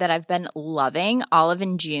company that I've been loving, Olive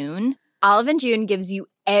 & June. Olive & June gives you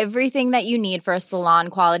everything that you need for a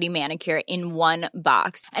salon-quality manicure in one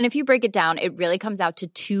box. And if you break it down, it really comes out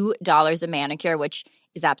to $2 a manicure, which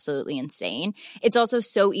is absolutely insane. It's also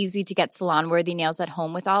so easy to get salon-worthy nails at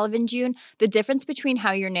home with Olive & June. The difference between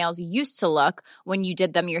how your nails used to look when you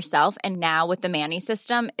did them yourself and now with the Mani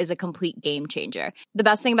system is a complete game changer. The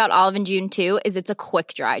best thing about Olive & June, too, is it's a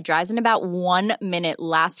quick dry. Dries in about 1 minute,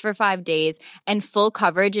 lasts for 5 days, and full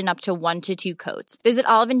coverage in up to 1 to 2 coats. Visit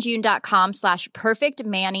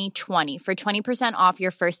oliveandjune.com/perfectmani20 for 20% off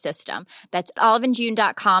your first system. That's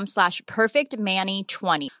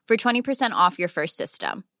oliveandjune.com/perfectmani20 for 20% off your first system.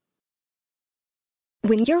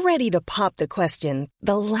 When you're ready to pop the question,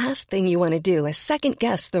 the last thing you want to do is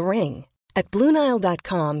second-guess the ring. At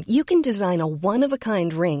BlueNile.com, you can design a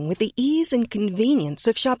one-of-a-kind ring with the ease and convenience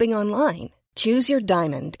of shopping online. Choose your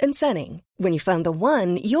diamond and setting. When you find the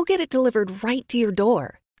one, you'll get it delivered right to your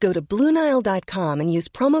door. Go to BlueNile.com and use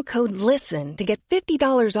promo code LISTEN to get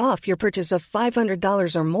 $50 off your purchase of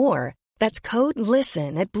 $500 or more. That's code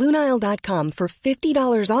LISTEN at BlueNile.com for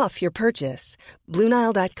 $50 off your purchase.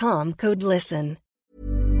 BlueNile.com, code LISTEN.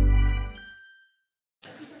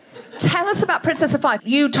 Tell us about Princess of Fife.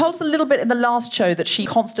 You told us a little bit in the last show that she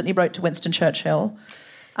constantly wrote to Winston Churchill.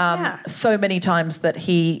 So many times that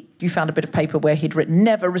you found a bit of paper where he'd written,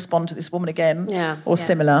 never respond to this woman again, or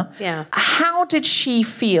similar. Yeah. How did she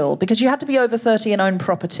feel? Because you had to be over 30 and own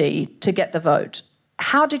property to get the vote.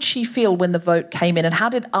 How did she feel when the vote came in, and how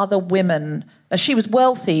did other women... She was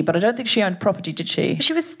wealthy, but I don't think she owned property, did she?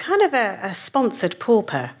 She was kind of a sponsored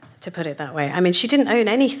pauper, to put it that way. I mean, she didn't own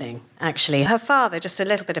anything, actually. Her father, just a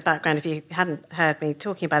little bit of background if you hadn't heard me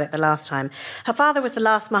talking about it the last time, her father was the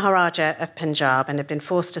last Maharaja of Punjab and had been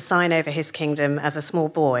forced to sign over his kingdom as a small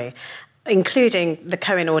boy, including the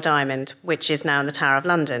Kohinoor diamond, which is now in the Tower of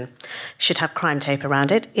London. Should have crime tape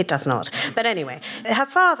around it. It does not. But anyway, her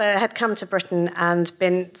father had come to Britain and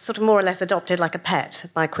been sort of more or less adopted like a pet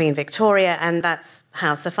by Queen Victoria, and that's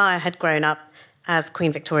how Sophia had grown up as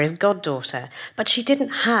Queen Victoria's goddaughter. But she didn't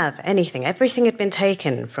have anything. Everything had been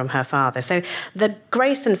taken from her father. So the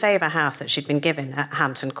grace and favour house that she'd been given at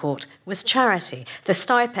Hampton Court was charity. The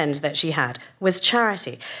stipend that she had was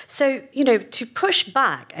charity. So, to push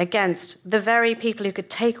back against the very people who could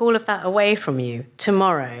take all of that away from you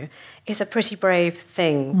tomorrow is a pretty brave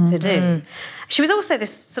thing to do. She was also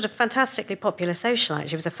this sort of fantastically popular socialite.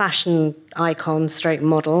 She was a fashion icon, straight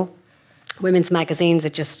model. Women's magazines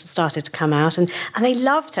had just started to come out, and they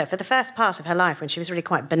loved her for the first part of her life when she was really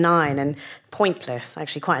quite benign and pointless,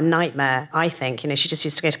 actually quite a nightmare, I think. She just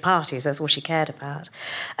used to go to parties, that's all she cared about.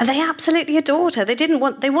 And they absolutely adored her. They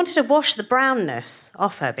wanted to wash the brownness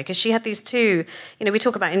off her because she had these two, we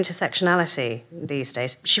talk about intersectionality these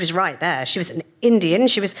days. She was right there. She was an Indian.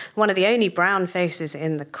 She was one of the only brown faces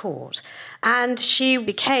in the court. And she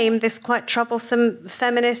became this quite troublesome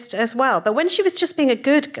feminist as well. But when she was just being a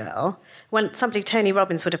good girl, when somebody Tony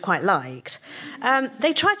Robbins would have quite liked,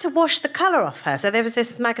 they tried to wash the colour off her. So there was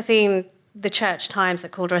this magazine, the Church Times,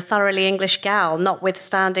 that called her a thoroughly English gal,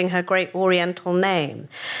 notwithstanding her great Oriental name.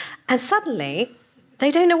 And suddenly, they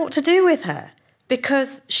don't know what to do with her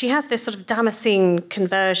because she has this sort of Damascene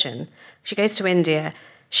conversion. She goes to India.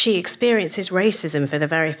 She experiences racism for the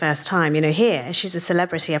very first time. Here, she's a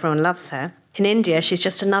celebrity, everyone loves her. In India, she's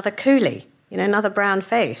just another coolie. Another brown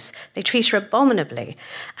face. They treat her abominably.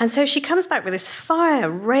 And so she comes back with this fire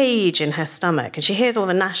rage in her stomach, and she hears all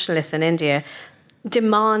the nationalists in India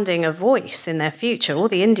demanding a voice in their future, all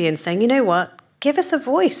the Indians saying, you know what, give us a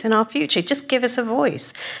voice in our future, just give us a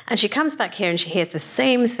voice. And she comes back here and she hears the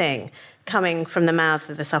same thing coming from the mouths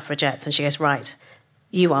of the suffragettes, and she goes, right,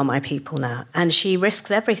 you are my people now. And she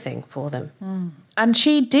risks everything for them. And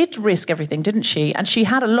she did risk everything, didn't she? And she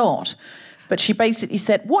had a lot. But she basically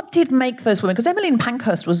said, what did make those women... Because Emmeline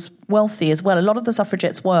Pankhurst was wealthy as well. A lot of the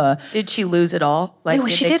suffragettes were. Did she lose it all?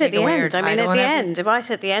 She did at the end. I mean, at the end,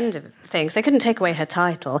 right at the end of things, they couldn't take away her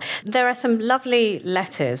title. There are some lovely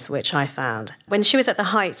letters which I found. When she was at the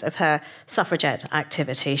height of her suffragette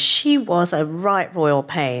activity, she was a right royal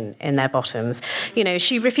pain in their bottoms.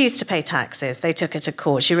 She refused to pay taxes. They took her to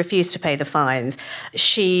court. She refused to pay the fines.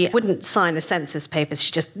 She wouldn't sign the census papers.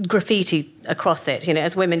 She just graffitied across it.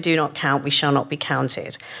 As women do not count, we shall not be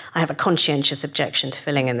counted. I have a conscientious objection to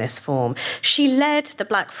filling in this form. She led the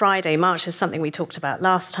Black Friday March, as something we talked about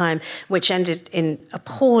last time, which ended in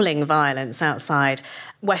appalling violence outside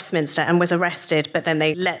Westminster and was arrested, but then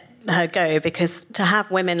they let her go because to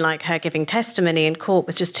have women like her giving testimony in court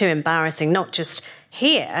was just too embarrassing, not just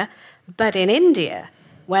here, but in India,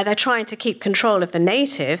 where they're trying to keep control of the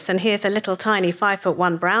natives, and here's a little tiny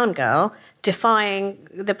 5'1" brown girl defying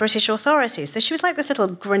the British authorities. So she was like this little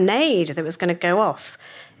grenade that was going to go off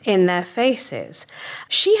in their faces.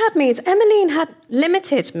 She had means. Emmeline had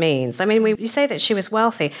limited means. I mean, you say that she was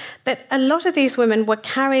wealthy, but a lot of these women were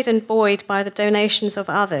carried and buoyed by the donations of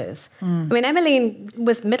others. I mean, Emmeline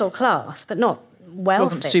was middle class, but not wealthy.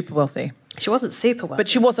 She wasn't super wealthy. She wasn't super wealthy. But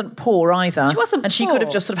she wasn't poor either. She wasn't and poor. she could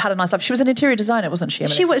have just sort of had a nice life. She was an interior designer, wasn't she,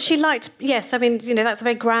 Emily? She liked, yes, I mean, that's a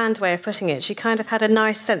very grand way of putting it. She kind of had a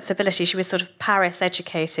nice sensibility. She was sort of Paris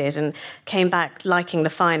educated and came back liking the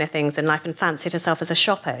finer things in life and fancied herself as a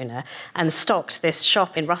shop owner and stocked this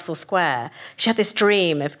shop in Russell Square. She had this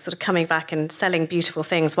dream of sort of coming back and selling beautiful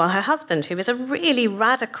things, while her husband, who was a really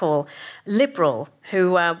radical liberal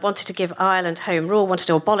who wanted to give Ireland home rule, wanted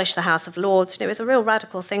to abolish the House of Lords, was a real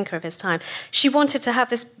radical thinker of his time. She wanted to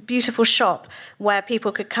have this beautiful shop where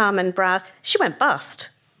people could come and browse. She went bust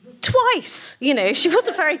twice. She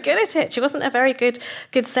wasn't very good at it. She wasn't a very good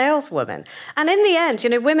saleswoman. And in the end,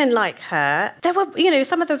 women like her, there were,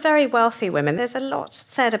 some of the very wealthy women. There's a lot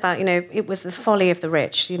said about, it was the folly of the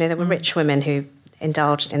rich. There were rich women who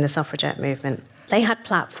indulged in the suffragette movement. They had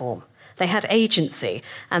platform. They had agency,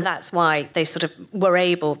 and that's why they sort of were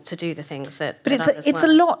able to do the things that. But it's a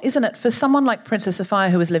lot, isn't it, for someone like Princess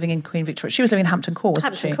Sophia, who was living in Queen Victoria. She was living in Hampton Court,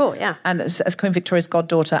 wasn't she? Hampton Court, yeah. And as Queen Victoria's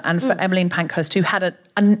goddaughter, and for Emmeline Pankhurst, who had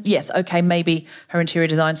and yes, okay, maybe her interior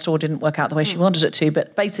design store didn't work out the way she wanted it to,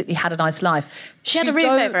 but basically had a nice life. She had a roof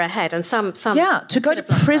over her head, and some. Yeah, to go to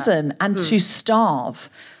prison and to starve.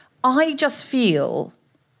 I just feel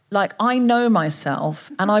like I know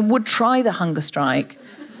myself, and I would try the hunger strike.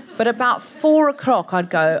 But about 4 o'clock,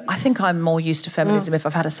 I'd go, I think I'm more used to feminism if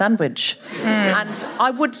I've had a sandwich. And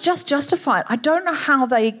I would just justify it. I don't know how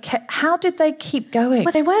did they keep going?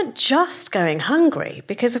 Well, they weren't just going hungry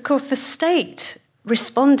because, of course, the state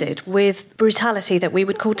responded with brutality that we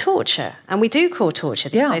would call torture. And we do call torture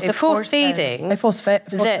these days. The forced feeding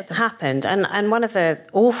that happened. And one of the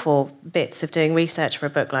awful bits of doing research for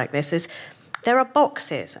a book like this is there are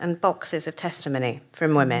boxes and boxes of testimony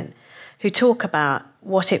from women who talk about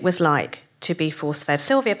what it was like to be force-fed.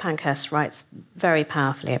 Sylvia Pankhurst writes very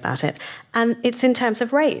powerfully about it. And it's in terms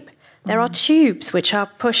of rape. There are tubes which are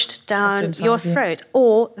pushed down your throat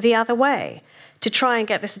or the other way to try and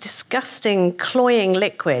get this disgusting, cloying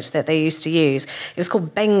liquid that they used to use. It was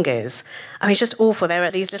called Bengers. I mean, it's just awful. There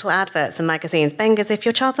are these little adverts in magazines. Bengers, if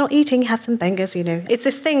your child's not eating, have some Bengers, It's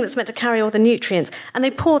this thing that's meant to carry all the nutrients. And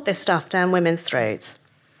they poured this stuff down women's throats.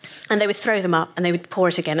 And they would throw them up, and they would pour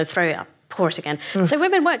it again and throw it up, pour it again. So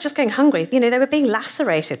women weren't just going hungry. They were being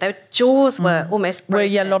lacerated. Their jaws were almost broken. Well,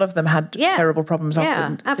 yeah, a lot of them had terrible problems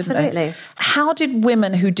after, absolutely. didn't they? How did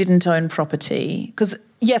women who didn't own property... Because,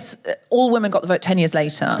 yes, all women got the vote 10 years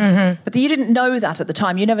later, but you didn't know that at the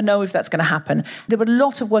time. You never know if that's going to happen. There were a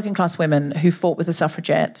lot of working-class women who fought with the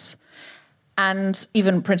suffragettes. And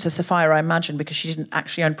even Princess Sophia, I imagine, because she didn't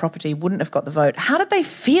actually own property, wouldn't have got the vote. How did they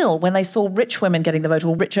feel when they saw rich women getting the vote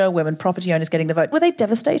or richer women, property owners getting the vote? Were they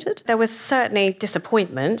devastated? There was certainly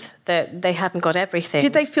disappointment that they hadn't got everything.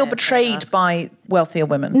 Did they feel betrayed by wealthier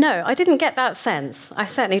women? No, I didn't get that sense. I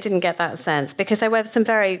certainly didn't get that sense because there were some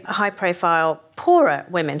very high-profile poorer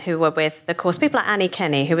women who were with the cause. People like Annie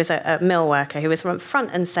Kenny, who was a mill worker, who was front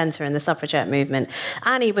and centre in the suffragette movement.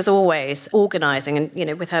 Annie was always organising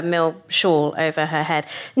and, with her mill shawl over her head.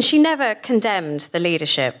 And she never condemned the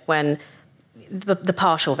leadership when the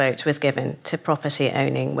partial vote was given to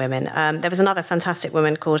property-owning women. There was another fantastic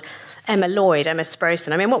woman called Emma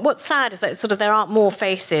Sproson. I mean, what's sad is that sort of there aren't more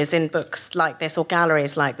faces in books like this or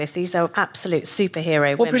galleries like this. These are absolute superhero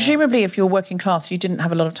women. Well, presumably, if you're working class, you didn't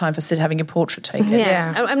have a lot of time for having your portrait taken.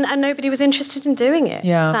 Yeah. And nobody was interested in doing it,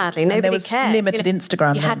 sadly. Nobody there was cared. Limited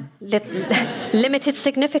Instagram. You had limited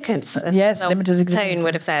significance, as limited significance. Tone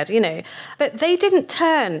would have said, But they didn't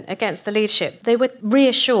turn against the leadership. They were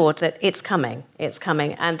reassured that it's coming,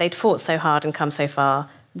 and they'd fought so hard and come so far.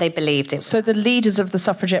 They believed it. So the leaders of the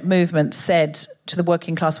suffragette movement said to the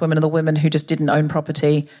working class women and the women who just didn't own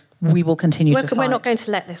property, we will continue to fight. We're not going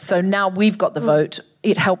to let this go. So now we've got the vote.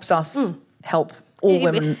 It helps us help all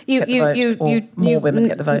women get the vote, or more women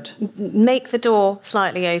get the vote. Make the door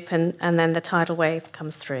slightly open and then the tidal wave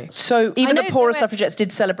comes through. So even the poorer suffragettes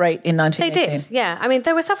did celebrate in 1918? They did, yeah. I mean,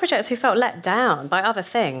 there were suffragettes who felt let down by other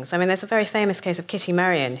things. I mean, there's a very famous case of Kitty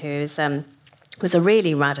Merrion, who was a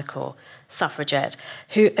really radical suffragette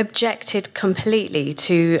who objected completely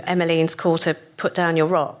to Emmeline's call to put down your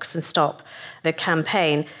rocks and stop the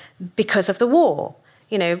campaign because of the war.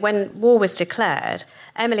 When war was declared,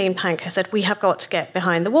 Emmeline Pankhur said, we have got to get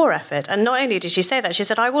behind the war effort. And not only did she say that, she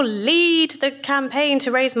said, I will lead the campaign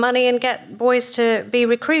to raise money and get boys to be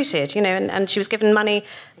recruited, and she was given money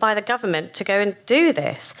by the government to go and do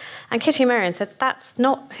this. And Kitty Marion said, that's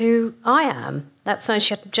not who I am. That's when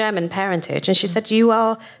she had German parentage. And she said, you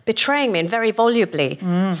are betraying me, and very volubly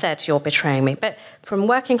said, you're betraying me. But from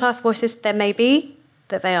working class voices, there may be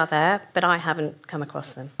that they are there, but I haven't come across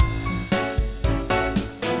them.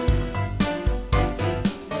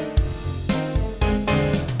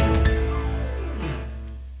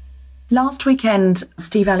 Last weekend,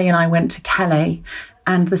 Steve Alley and I went to Calais,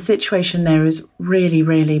 and the situation there is really,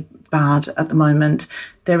 really bad at the moment.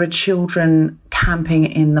 There are children camping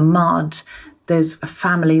in the mud. There's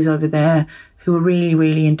families over there who are really,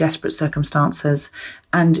 really in desperate circumstances.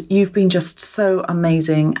 And you've been just so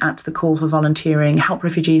amazing at the call for volunteering. Help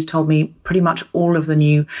Refugees told me pretty much all of the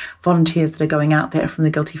new volunteers that are going out there from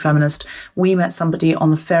the Guilty Feminist. We met somebody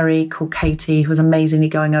on the ferry called Katie, who was amazingly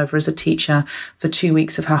going over as a teacher for 2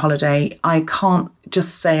 weeks of her holiday. I can't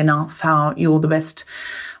just say enough how you're the best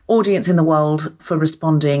audience in the world for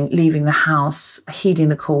responding, leaving the house, heeding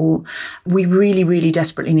the call. We really, really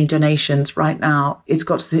desperately need donations right now. It's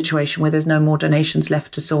got to the situation where there's no more donations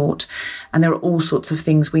left to sort. And there are all sorts of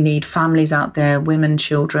things we need. Families out there, women,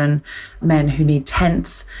 children, men who need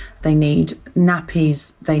tents. They need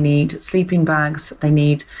nappies. They need sleeping bags. They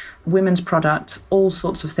need women's products, all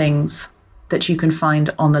sorts of things that you can find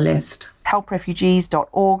on the list.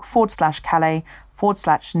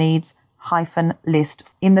 helprefugees.org/Calais/needs -list.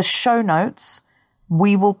 In the show notes,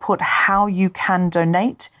 we will put how you can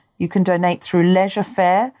donate. You can donate through Leisure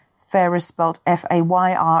Fair. Fair is spelled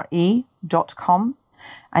FAYRE.com.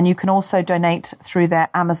 And you can also donate through their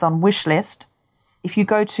Amazon wish list. If you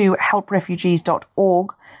go to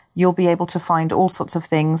helprefugees.org, you'll be able to find all sorts of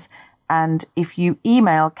things. And if you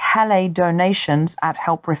email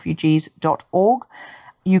calaidonations@helprefugees.org,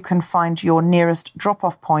 you can find your nearest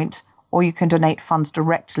drop-off point, or you can donate funds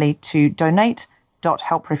directly to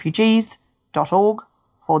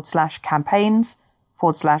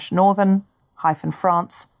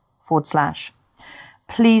donate.helprefugees.org/campaigns/northern-france/.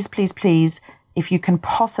 Please, please, please, if you can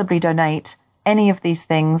possibly donate any of these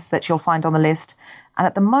things that you'll find on the list. And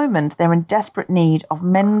at the moment, they're in desperate need of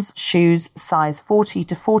men's shoes size 40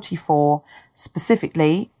 to 44,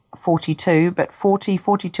 specifically 42, but 40,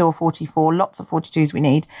 42 or 44, lots of 42s we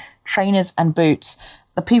need, trainers and boots.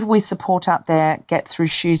 The people we support out there get through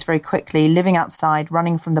shoes very quickly, living outside,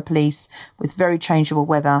 running from the police with very changeable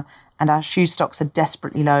weather, and our shoe stocks are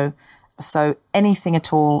desperately low. So anything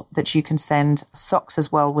at all that you can send, socks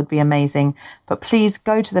as well, would be amazing. But please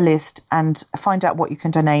go to the list and find out what you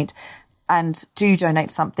can donate. And do donate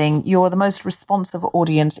something. You're the most responsive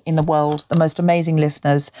audience in the world, the most amazing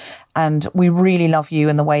listeners. And we really love you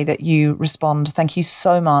and the way that you respond. Thank you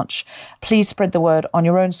so much. Please spread the word on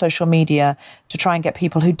your own social media to try and get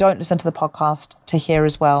people who don't listen to the podcast to hear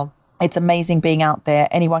as well. It's amazing being out there.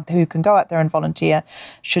 Anyone who can go out there and volunteer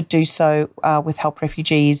should do so with Help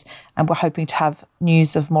Refugees. And we're hoping to have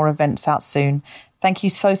news of more events out soon. Thank you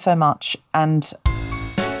so, so much. And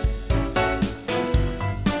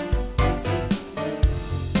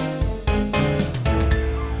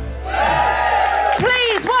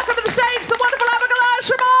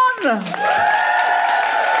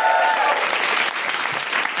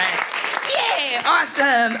Yeah,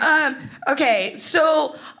 awesome. Okay,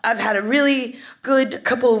 so I've had a really good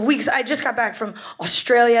couple of weeks. I just got back from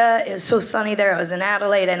Australia. It was so sunny there. I was in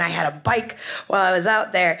Adelaide, and I had a bike while I was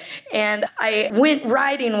out there. And I went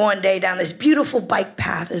riding one day down this beautiful bike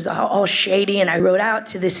path. It was all shady, and I rode out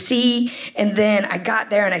to the sea. And then I got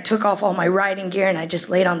there, and I took off all my riding gear, and I just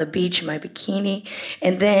laid on the beach in my bikini.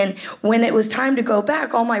 And then when it was time to go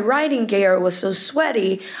back, all my riding gear was so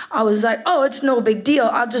sweaty, I was like, oh, it's no big deal.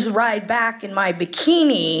 I'll just ride back in my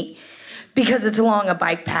bikini, because it's along a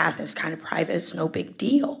bike path and it's kind of private, it's no big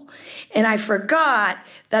deal. And I forgot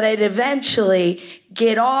that I'd eventually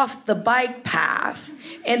get off the bike path,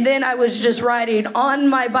 and then I was just riding on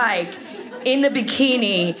my bike in a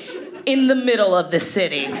bikini in the middle of the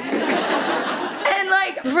city. And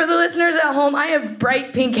like, for the listeners at home, I have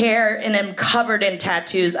bright pink hair and am covered in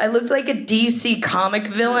tattoos. I look like a DC comic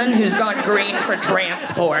villain who's gone green for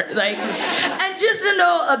transport. And just to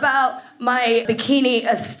know about my bikini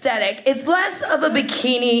aesthetic. It's less of a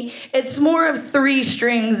bikini. It's more of 3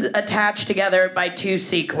 strings attached together by 2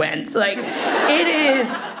 sequins. Like, it is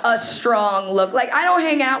a strong look. Like, I don't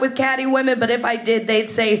hang out with catty women, but if I did,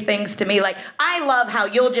 they'd say things to me like, I love how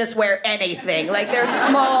you'll just wear anything. Like, they're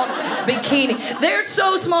small bikini. They're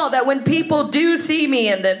so small that when people do see me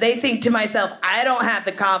in them, they think to myself, I don't have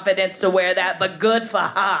the confidence to wear that, but good for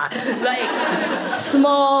her. Like,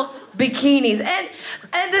 small bikinis.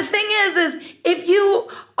 And the thing is if you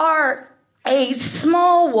are a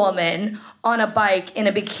small woman on a bike in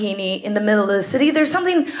a bikini in the middle of the city, there's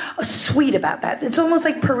something sweet about that. It's almost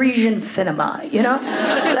like Parisian cinema, you know?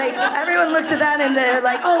 Like, everyone looks at that and they're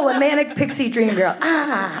like, oh, a manic pixie dream girl.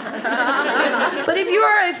 Ah. But if you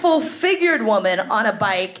are a full-figured woman on a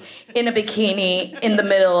bike in a bikini in the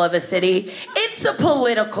middle of a city, it's a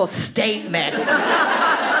political statement.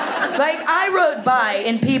 Like, I rode by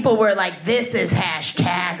and people were like, this is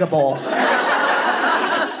hashtagable.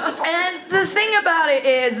 And the thing about it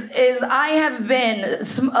is I have been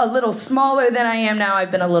a little smaller than I am now. I've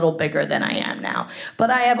been a little bigger than I am now.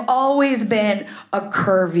 But I have always been a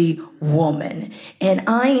curvy woman. And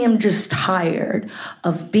I am just tired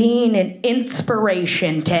of being an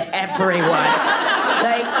inspiration to everyone.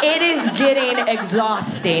 Like, it is getting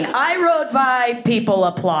exhausting. I rode by, people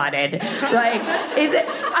applauded. Like,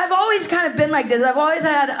 I've always kind of been like this. I've always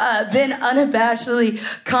had been unabashedly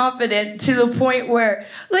confident to the point where,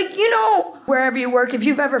 like, you know, wherever you work, if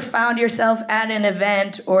you've ever found yourself at an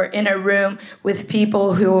event or in a room with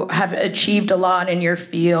people who have achieved a lot in your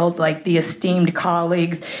field, like the esteemed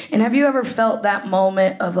colleagues, and have you ever felt that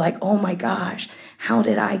moment of like, oh my gosh, how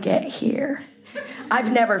did I get here? I've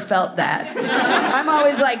never felt that. I'm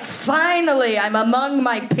always like, finally, I'm among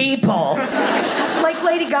my people. Like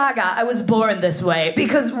Lady Gaga, I was born this way.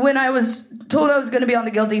 Because when I was told I was going to be on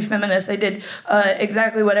The Guilty Feminist, I did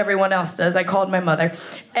exactly what everyone else does. I called my mother.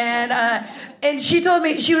 And she told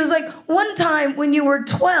me, she was like, one time when you were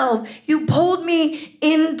 12, you pulled me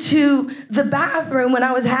into the bathroom when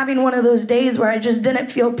I was having one of those days where I just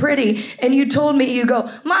didn't feel pretty. And you told me, you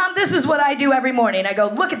go, Mom, this is what I do every morning. I go,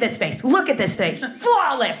 look at this face. Look at this face.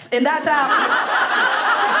 Flawless. And that's how.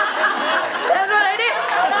 That's what I did.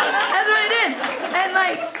 That's what I did. And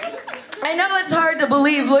like, I know it's hard to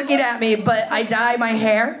believe looking at me, but I dye my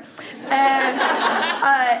hair. And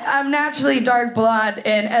I'm naturally dark blonde,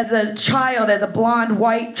 and as a child, as a blonde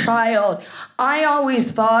white child, I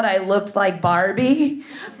always thought I looked like Barbie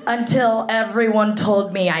until everyone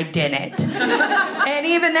told me I didn't. And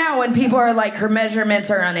even now, when people are like, her measurements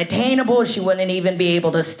are unattainable, she wouldn't even be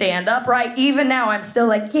able to stand upright, even now I'm still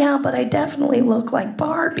like, yeah, but I definitely look like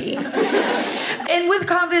Barbie. And with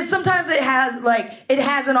confidence, sometimes it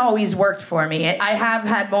hasn't always worked for me. I have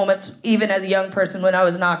had moments, even as a young person, when I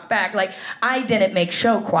was knocked back. Like, I didn't make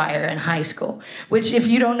show choir in high school, which, if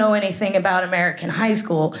you don't know anything about American high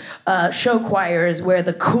school, show choir is where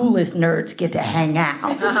the coolest nerds get to hang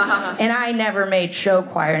out. And I never made show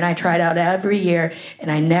choir, and I tried out every year,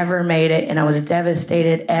 and I never made it, and I was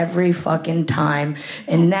devastated every fucking time.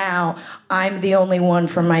 And now I'm the only one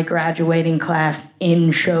from my graduating class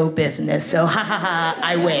in show business, so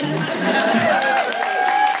I win.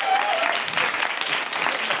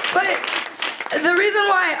 But the reason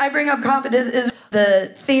why I bring up confidence is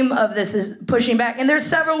the theme of this is pushing back, and there's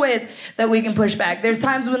several ways that we can push back. There's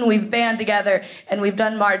times when we've band together and we've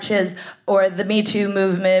done marches or the Me Too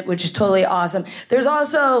movement, which is totally awesome. There's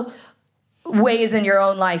also ways in your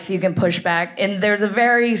own life you can push back, and there's a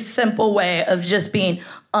very simple way of just being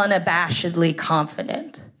unabashedly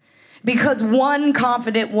confident. Because one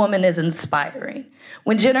confident woman is inspiring.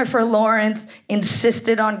 When Jennifer Lawrence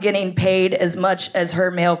insisted on getting paid as much as her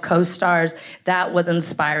male co-stars, that was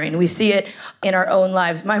inspiring. We see it in our own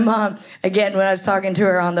lives. My mom, again, when I was talking to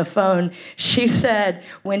her on the phone, she said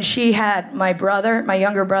when she had my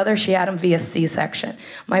younger brother, she had him via C-section.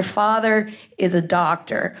 My father is a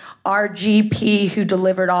doctor. Our GP who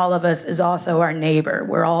delivered all of us is also our neighbor.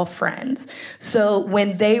 We're all friends. So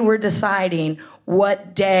when they were deciding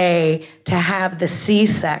what day to have the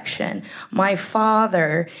C-section, my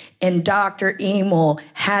father and Dr. Emil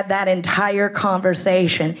had that entire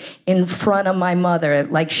conversation in front of my mother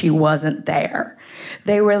like she wasn't there.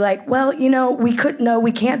 They were like, well,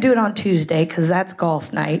 we can't do it on Tuesday because that's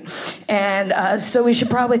golf night. And so we should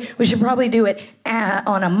probably do it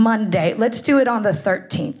on a Monday. Let's do it on the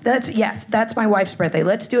 13th. That's my wife's birthday.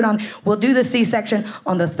 We'll do the C-section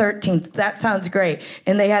on the 13th. That sounds great.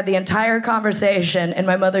 And they had the entire conversation, and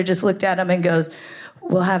my mother just looked at him and goes,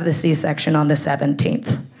 we'll have the C-section on the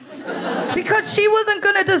 17th. Because she wasn't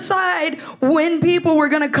going to decide when people were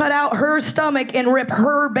going to cut out her stomach and rip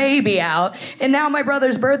her baby out. And now my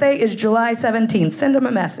brother's birthday is July 17th. Send him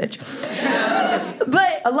a message.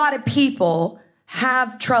 But a lot of people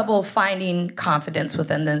have trouble finding confidence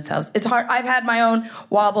within themselves. It's hard. I've had my own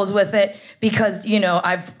wobbles with it because,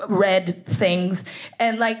 I've read things.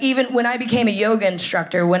 And like even when I became a yoga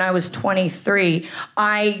instructor when I was 23,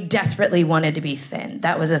 I desperately wanted to be thin.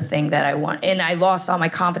 That was a thing that I wanted. And I lost all my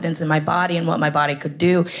confidence in my body and what my body could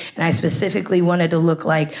do. And I specifically wanted to look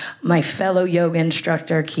like my fellow yoga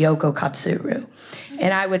instructor, Kyoko Katsuru.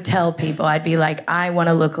 And I would tell people, I'd be like, I want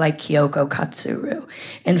to look like Kyoko Katsuru.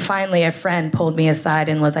 And finally, a friend pulled me aside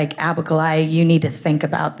and was like, Abigail, you need to think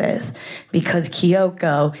about this. Because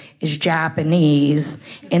Kyoko is Japanese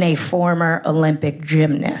and a former Olympic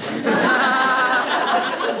gymnast.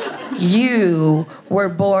 You were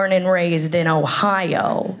born and raised in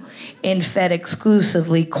Ohio and fed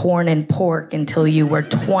exclusively corn and pork until you were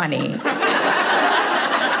 20.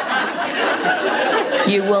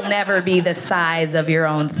 You will never be the size of your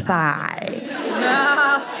own thigh.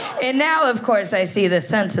 And now, of course, I see the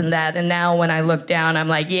sense in that. And now when I look down, I'm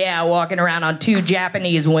like, yeah, walking around on 2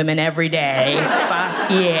 Japanese women every day.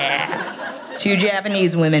 Fuck yeah. 2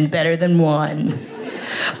 Japanese women, better than 1.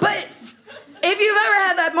 But if you've ever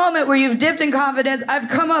had that moment where you've dipped in confidence, I've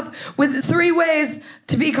come up with 3 ways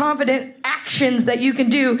to be confident, actions that you can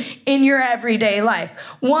do in your everyday life.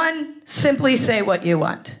 1, simply say what you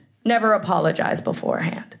want. Never apologize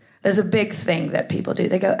beforehand. There's a big thing that people do.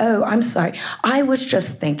 They go, oh, I'm sorry. I was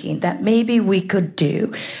just thinking that maybe we could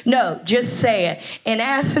do. No, just say it. And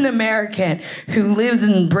as an American who lives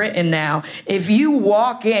in Britain now, if you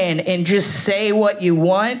walk in and just say what you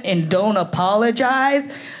want and don't apologize,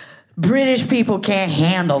 British people can't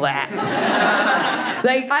handle that.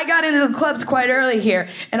 Like, I got into the clubs quite early here,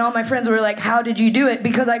 and all my friends were like, how did you do it?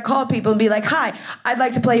 Because I called people and be like, hi, I'd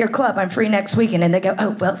like to play your club. I'm free next weekend. And they go,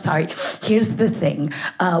 oh, well, sorry. Here's the thing.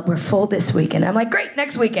 We're full this weekend. I'm like, great,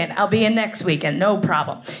 next weekend. I'll be in next weekend. No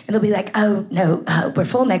problem. And they'll be like, oh, no, we're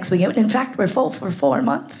full next weekend. In fact, we're full for 4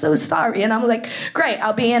 months. So sorry. And I'm like, great,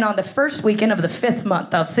 I'll be in on the first weekend of the 5th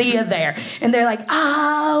month. I'll see you there. And they're like,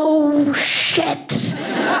 oh, shit.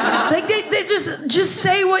 Like, they just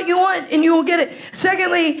say what you want and you will get it.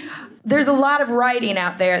 Secondly, there's a lot of writing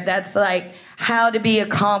out there that's like how to be a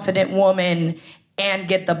confident woman and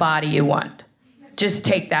get the body you want. Just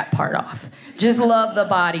take that part off. Just love the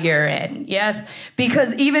body you're in, yes?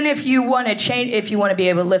 Because even if you want to change, if you want to be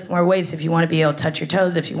able to lift more weights, if you want to be able to touch your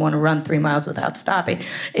toes, if you want to run 3 miles without stopping,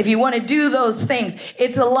 if you want to do those things,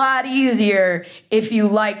 it's a lot easier if you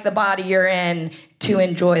like the body you're in to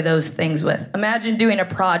enjoy those things with. Imagine doing a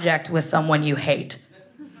project with someone you hate.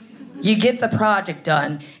 You get the project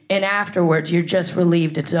done, and afterwards you're just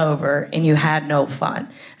relieved it's over and you had no fun.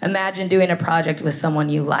 Imagine doing a project with someone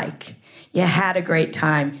you like. You had a great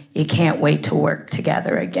time. You can't wait to work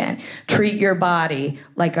together again. Treat your body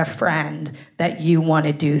like a friend that you want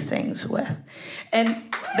to do things with. And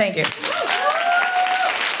thank you.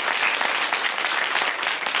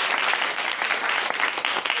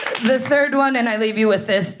 The third one, and I leave you with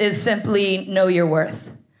this, is simply know your worth.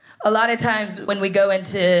 A lot of times when we go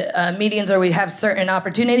into meetings or we have certain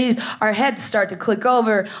opportunities, our heads start to click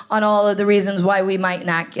over on all of the reasons why we might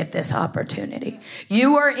not get this opportunity.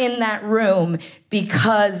 You are in that room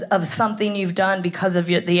because of something you've done, because of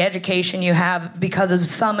the education you have, because of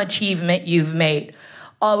some achievement you've made.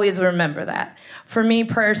 Always remember that. For me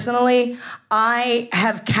personally, I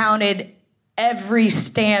have counted every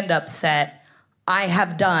stand-up set I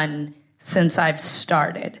have done since I've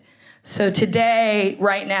started. So today,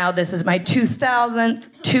 right now, this is my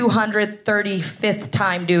 2,235th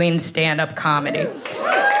time doing stand-up comedy.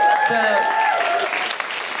 So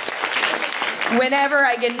whenever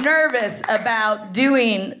I get nervous about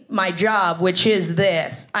doing my job, which is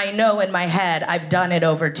this, I know in my head I've done it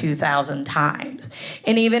over 2,000 times.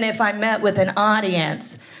 And even if I met with an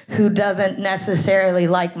audience who doesn't necessarily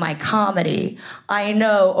like my comedy, I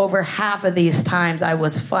know over half of these times I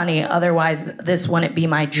was funny, otherwise this wouldn't be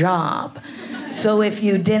my job. So if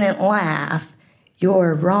you didn't laugh,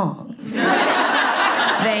 you're wrong.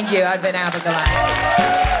 Thank you, I've been Abigail.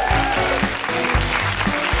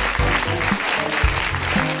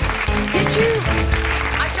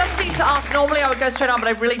 I just need to ask, normally I would go straight on, but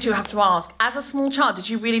I really do have to ask, as a small child, did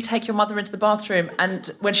you really take your mother into the bathroom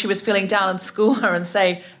and when she was feeling down and school her and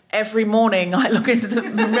say, every morning I look into the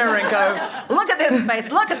mirror and go, look at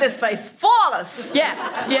this face, flawless.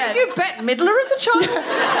 Yeah. You Bette Midler as a child?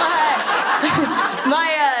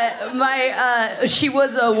 She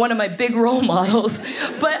was one of my big role models,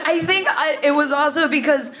 but I think it was also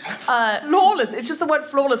because flawless. It's just the word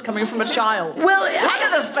flawless coming from a child. Well, look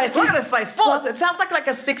at this face, flawless. It sounds like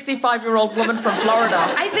a 65-year-old woman from Florida.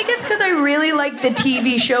 I think it's because I really like the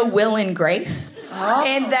TV show Will and Grace. Oh.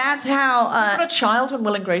 And that's how... you were a child when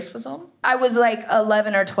Will and Grace was on? I was like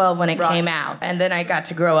 11 or 12 when it came out. And then I got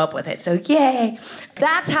to grow up with it. So, yay.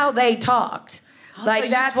 That's how they talked. Like so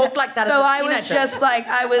that's talk like that. So as a I was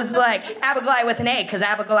just like Abigলাই with an A, because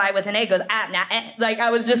Abigላይ with an A goes like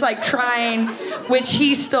I was just like trying, which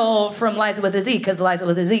he stole from Liza with a Z, because Liza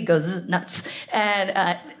with a Z goes nuts.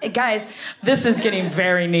 And guys, this is getting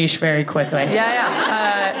very niche very quickly.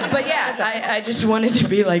 Yeah. But yeah, I just wanted to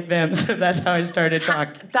be like them, so that's how I started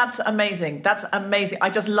talking. That's amazing. I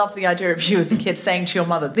just love the idea of you as a kid saying to your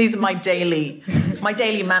mother, "These are my daily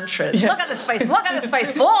mantras." Yeah. Look at this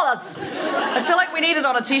face, flawless. I feel like we need it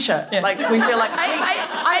on a t-shirt. Yeah. Like we feel like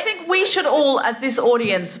I think we should all, as this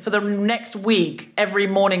audience, for the next week, every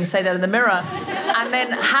morning say that in the mirror, and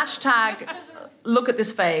then hashtag look at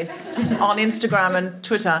this face on Instagram and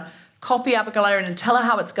Twitter. Copy Abigail and tell her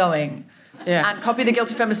how it's going. Yeah. And copy the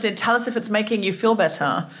Guilty Feminist and tell us if it's making you feel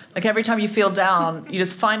better. Like every time you feel down, you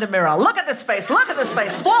just find a mirror. Look at this face,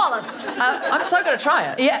 flawless. I'm so going to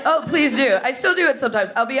try it. Yeah, oh, please do. I still do it sometimes.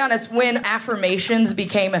 I'll be honest, when affirmations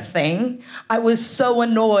became a thing, I was so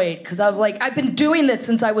annoyed because I was like, I've been doing this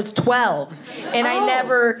since I was 12. And I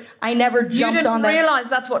never jumped on that. You didn't realize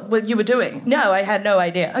that's what you were doing? No, I had no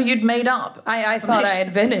idea. Oh, you'd made up. I thought I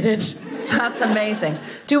invented it. That's amazing.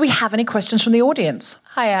 Do we have any questions from the audience?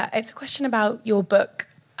 Hiya, it's a question about your book.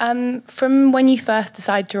 From when you first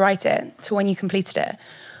decided to write it to when you completed it,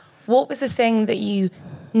 what was the thing that you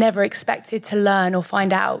never expected to learn or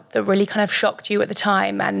find out that really kind of shocked you at the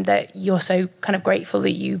time and that you're so kind of grateful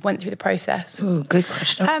that you went through the process? Ooh, good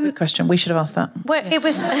question. Good question. We should have asked that. Well, yes. It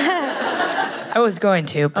was... I was going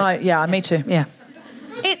to. But... yeah, me too. Yeah.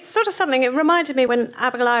 It's sort of something, it reminded me when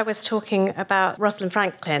Abigail was talking about Rosalind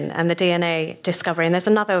Franklin and the DNA discovery, and there's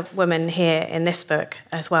another woman here in this book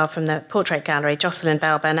as well from the Portrait Gallery, Jocelyn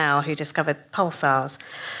Bell Burnell, who discovered pulsars.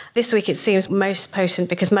 This week it seems most potent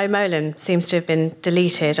because Mo Molan seems to have been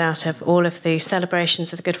deleted out of all of the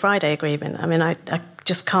celebrations of the Good Friday Agreement. I mean, I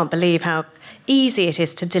just can't believe how easy it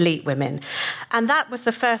is to delete women. And that was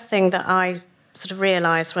the first thing that I sort of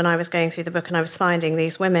realised when I was going through the book and I was finding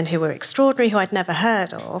these women who were extraordinary, who I'd never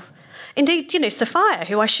heard of. Indeed, Sophia,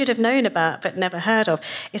 who I should have known about but never heard of,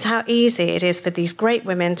 is how easy it is for these great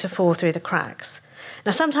women to fall through the cracks.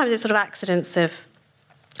 Now, sometimes it's sort of accidents of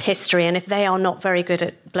history, and if they are not very good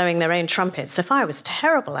at blowing their own trumpets, Sophia was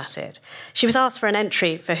terrible at it. She was asked for an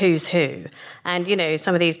entry for Who's Who, and,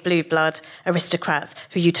 some of these blue blood aristocrats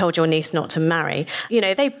who you told your niece not to marry,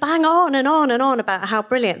 they bang on and on and on about how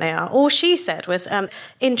brilliant they are. All she said was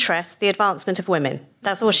interest, the advancement of women.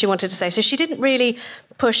 That's all she wanted to say. So she didn't really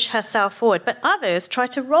push herself forward, but others try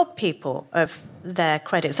to rob people of their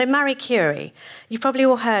credit. So Marie Curie, you've probably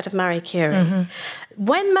all heard of Marie Curie. Mm-hmm.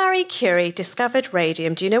 When Marie Curie discovered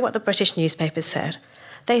radium, do you know what the British newspapers said?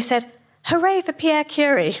 They said, hooray for Pierre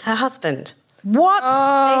Curie, her husband. What? Oh,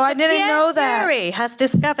 I didn't know that. Pierre Curie has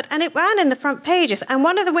discovered, and it ran in the front pages. And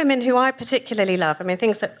one of the women who I particularly love,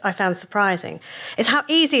 things that I found surprising, is how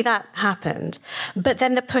easy that happened. But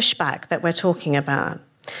then the pushback that we're talking about.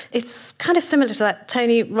 It's kind of similar to that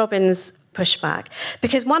Tony Robbins pushback.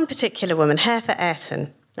 Because one particular woman, Hertha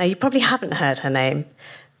Ayrton, now you probably haven't heard her name,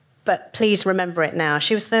 but please remember it now.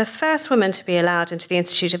 She was the first woman to be allowed into the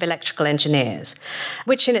Institute of Electrical Engineers,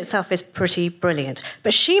 which in itself is pretty brilliant.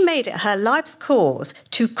 But she made it her life's cause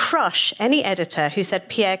to crush any editor who said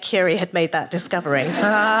Pierre Curie had made that discovery.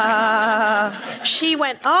 She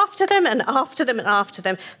went after them and after them and after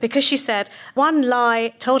them because she said, one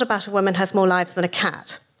lie told about a woman has more lives than a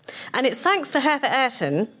cat. And it's thanks to Hertha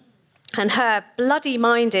Ayrton and her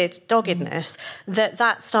bloody-minded doggedness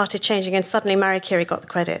that started changing, and suddenly Marie Curie got the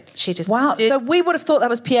credit. She just so we would have thought that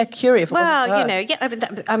was Pierre Curie if it wasn't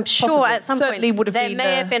her. I'm sure possibly. At some Certainly point would have there been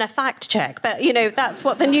may have been a fact check, but that's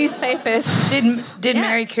what the newspapers did.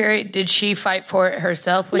 Marie Curie, did she fight for it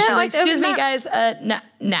herself? Was she like, excuse me, guys?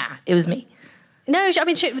 Nah, it was me. No,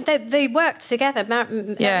 they worked together.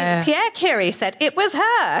 Pierre Curie said it was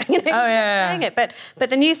her. Saying it, but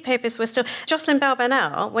the newspapers were still. Jocelyn Bell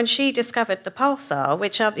Burnell, when she discovered the pulsar,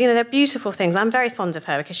 which are they're beautiful things. I'm very fond of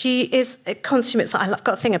her because she is a consummate. I've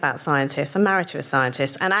got a thing about scientists. I'm married to a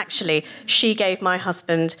scientist, and actually, she gave my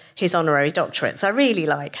husband his honorary doctorate. So I really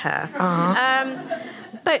like her.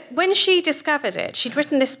 But when she discovered it, she'd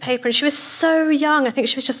written this paper and she was so young. I think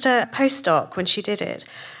she was just a postdoc when she did it.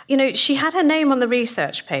 You know, she had her name on the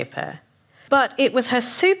research paper, but it was her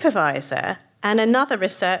supervisor and another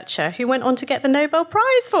researcher who went on to get the Nobel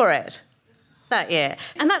Prize for it that year.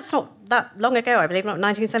 And that's not that long ago, I believe, not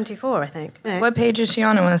 1974, I think. You know. What page is she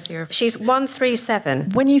on? I want to see her. She's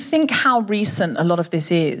 137. When you think how recent a lot of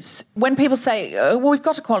this is, when people say, well, we've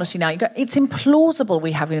got equality now, you go, it's implausible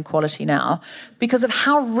we have inequality now because of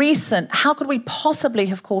how recent, how could we possibly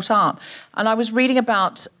have caught up? And I was reading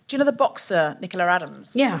about, do you know the boxer, Nicola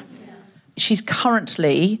Adams? Yeah. She's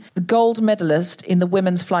currently the gold medalist in the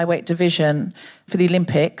women's flyweight division for the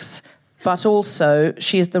Olympics, but also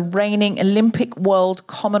she is the reigning Olympic, World,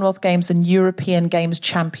 Commonwealth Games and European Games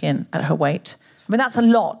champion at her weight. I mean, that's a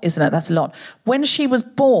lot, isn't it? That's a lot. When she was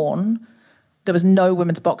born, there was no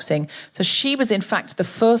women's boxing. So she was, in fact, the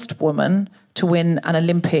first woman to win an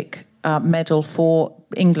Olympic medal for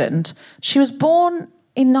England. She was born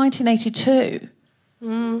in 1982.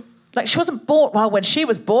 Like, she wasn't born... Well, when she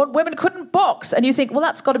was born, women couldn't box. And you think, well,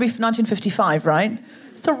 that's got to be 1955, right?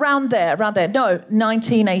 It's around there. No,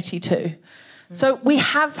 1982. So we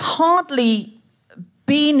have hardly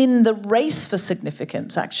been in the race for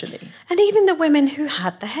significance, actually. And even the women who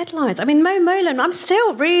had the headlines. I mean, Mo Molan, I'm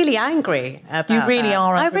still really angry about You really that.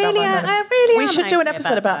 are angry about Mo Molan. I really am. We should do an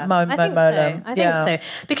episode about Mo Molan. I think so.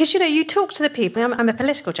 Because, you know, you talk to the people. I'm a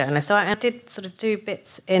political journalist, so I did sort of do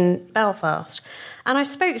bits in Belfast. And I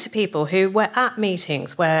spoke to people who were at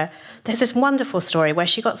meetings where there's this wonderful story where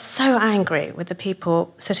she got so angry with the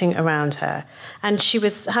people sitting around her, and she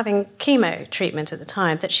was having chemo treatment at the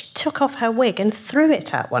time, that she took off her wig and threw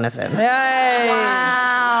it at one of them. Yay!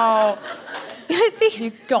 Wow!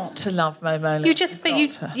 You've got to love Mo Molan.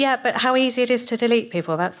 But how easy it is to delete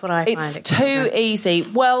people, that's what I find. It's too easy.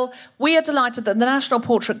 Well, we are delighted that the National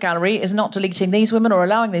Portrait Gallery is not deleting these women or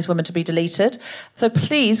allowing these women to be deleted. So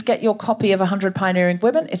please get your copy of 100 Pioneering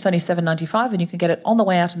Women. It's only $7.95 and you can get it on the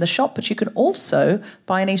way out in the shop, but you can also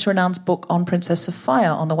buy Anita and Anand's book on Princess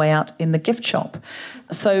Sophia on the way out in the gift shop.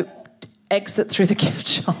 So exit through the gift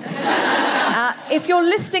shop. If you're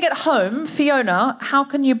listening at home, Fiona, how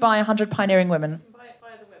can you buy 100 Pioneering Women? Buy it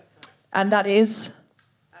via the website. And that is?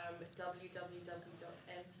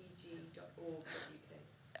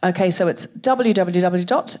 www.npg.org.uk. Okay, so it's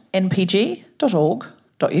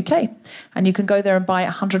www.npg.org.uk. And you can go there and buy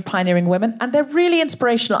 100 Pioneering Women. And they're really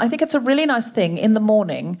inspirational. I think it's a really nice thing in the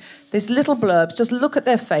morning. These little blurbs, just look at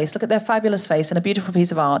their face, look at their fabulous face and a beautiful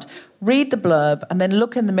piece of art. Read the blurb and then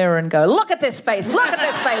look in the mirror and go, look at this face,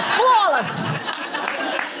 flawless.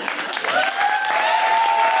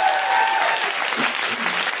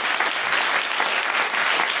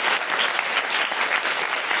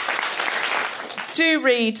 Do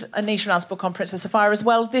read Anita and Anand's book on Princess Sophia as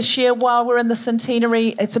well this year while we're in the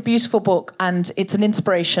centenary. It's a beautiful book and it's an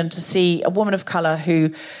inspiration to see a woman of colour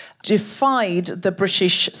who defied the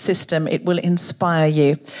British system. It will inspire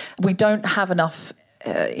you. We don't have enough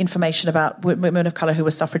information about women of colour who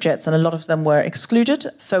were suffragettes, and a lot of them were excluded.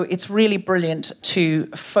 So it's really brilliant to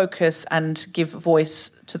focus and give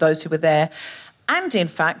voice to those who were there. And, in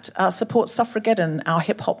fact, support Suffrageddon, our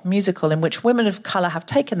hip-hop musical in which women of colour have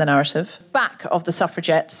taken the narrative back of the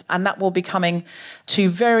suffragettes, and that will be coming to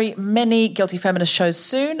very many Guilty Feminist shows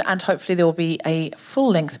soon, and hopefully there will be a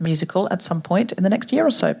full-length musical at some point in the next year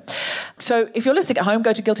or so. So if you're listening at home,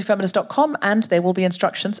 go to guiltyfeminist.com and there will be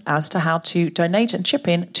instructions as to how to donate and chip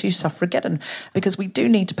in to Suffrageddon, because we do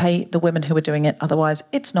need to pay the women who are doing it, otherwise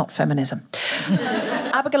it's not feminism.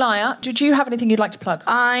 Abigail, did you have anything you'd like to plug?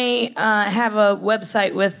 I have a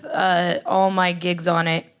website with all my gigs on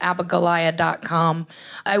it, abigalia.com.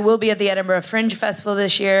 I will be at the Edinburgh Fringe Festival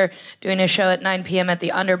this year, doing a show at 9 p.m. at the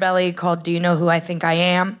Underbelly called Do You Know Who I Think I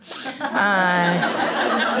Am?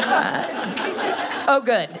 Oh,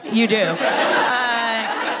 good. You do.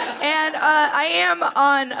 And I am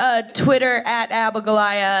on Twitter at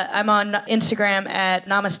Abigalia. I'm on Instagram at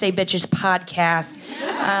Namaste Bitches Podcast.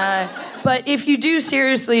 But if you do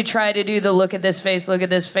seriously try to do the look at this face,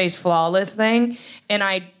 flawless thing, and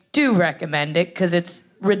I do recommend it because it's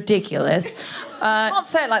ridiculous. You can't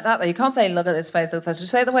say it like that, though. You can't say, look at this face, Just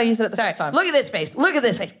say it the way you said it the first time. Look at this face,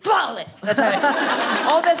 flawless. That's how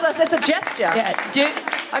Oh, there's a gesture. Yeah,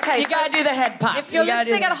 okay, you got to do the head pop. If you're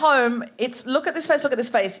listening at home, it's look at this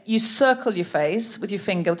face. You circle your face with your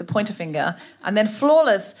finger, with the pointer finger, and then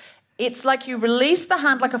flawless. It's like you release the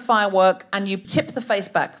hand like a firework and you tip the face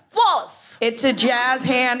back. Flawless! It's a jazz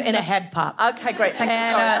hand and a head pop. Okay, great. Thank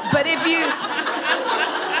you. But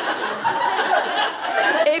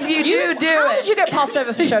if you do How it. did you get passed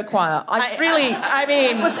over for show choir?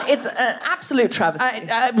 It's an absolute travesty.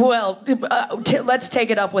 Let's take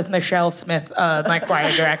it up with Michelle Smith, my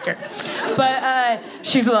choir director. But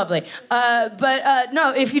she's lovely.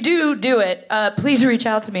 No, if you do it, please reach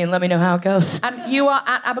out to me and let me know how it goes. And you are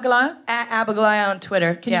at Abigalia? At Abigalia on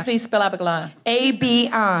Twitter. Can you please spell Abigalia?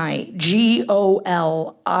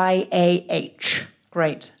 Abigioliah.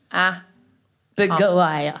 Great.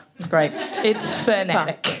 Abigalia. Great. It's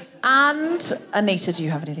phonetic. And Anita, do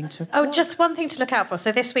you have anything to... Oh, just one thing to look out for.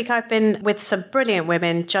 So this week I've been with some brilliant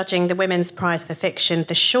women judging the Women's Prize for Fiction.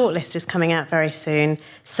 The shortlist is coming out very soon.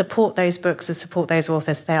 Support those books and support those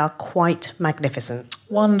authors. They are quite magnificent.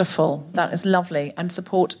 Wonderful. That is lovely. And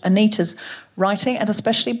support Anita's writing, and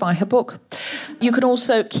especially buy her book. You can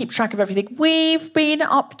also keep track of everything we've been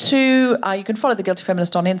up to. You can follow The Guilty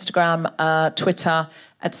Feminist on Instagram, Twitter,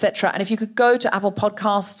 etc. And if you could go to Apple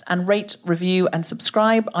Podcasts and rate, review and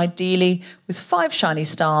subscribe, ideally with 5 shiny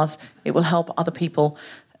stars, it will help other people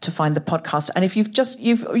to find the podcast. And if you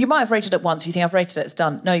might have rated it once, you think I've rated it, it's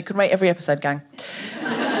done. No, you can rate every episode, gang.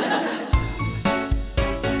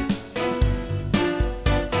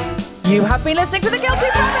 You have been listening to The Guilty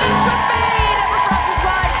Feminist with me, Deborah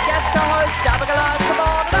Francis-White, guest co-host Abigail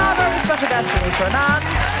Simone, and our very special guest, Anita Anand.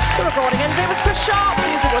 The recording engineer was Chris Sharp, the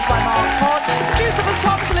music was by Mark Hodge, the producer was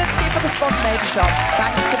Tom Salinsky for The Spontaneity Shop.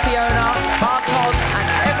 Thanks to Fiona, Mark Hodge, and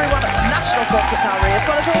everyone at the National Corporate Gallery, as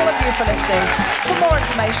well as all of you for listening. For more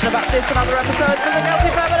information about this and other episodes, visit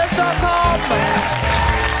guiltyfeminist.com.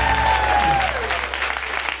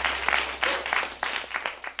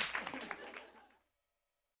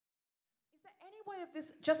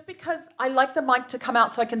 Just because I like the mic to come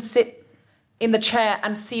out so I can sit in the chair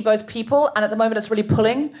and see both people, and at the moment it's really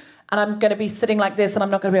pulling, and I'm going to be sitting like this and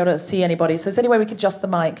I'm not going to be able to see anybody. So is there any way we could adjust the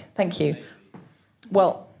mic? Thank you.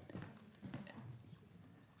 Well,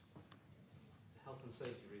 health and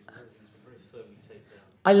safety reasons, everything's been very firmly taped down.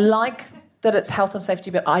 I like that it's health and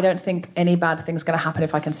safety, but I don't think any bad thing's going to happen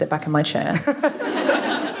if I can sit back in my chair.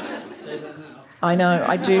 Say that now. I know,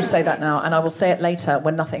 I do say that now, and I will say it later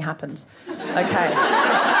when nothing happens. Okay.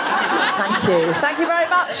 Thank you. Thank you very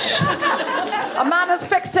much. A man has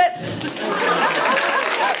fixed it.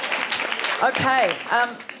 Okay.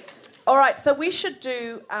 All right, so we should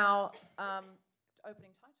do our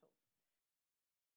opening title.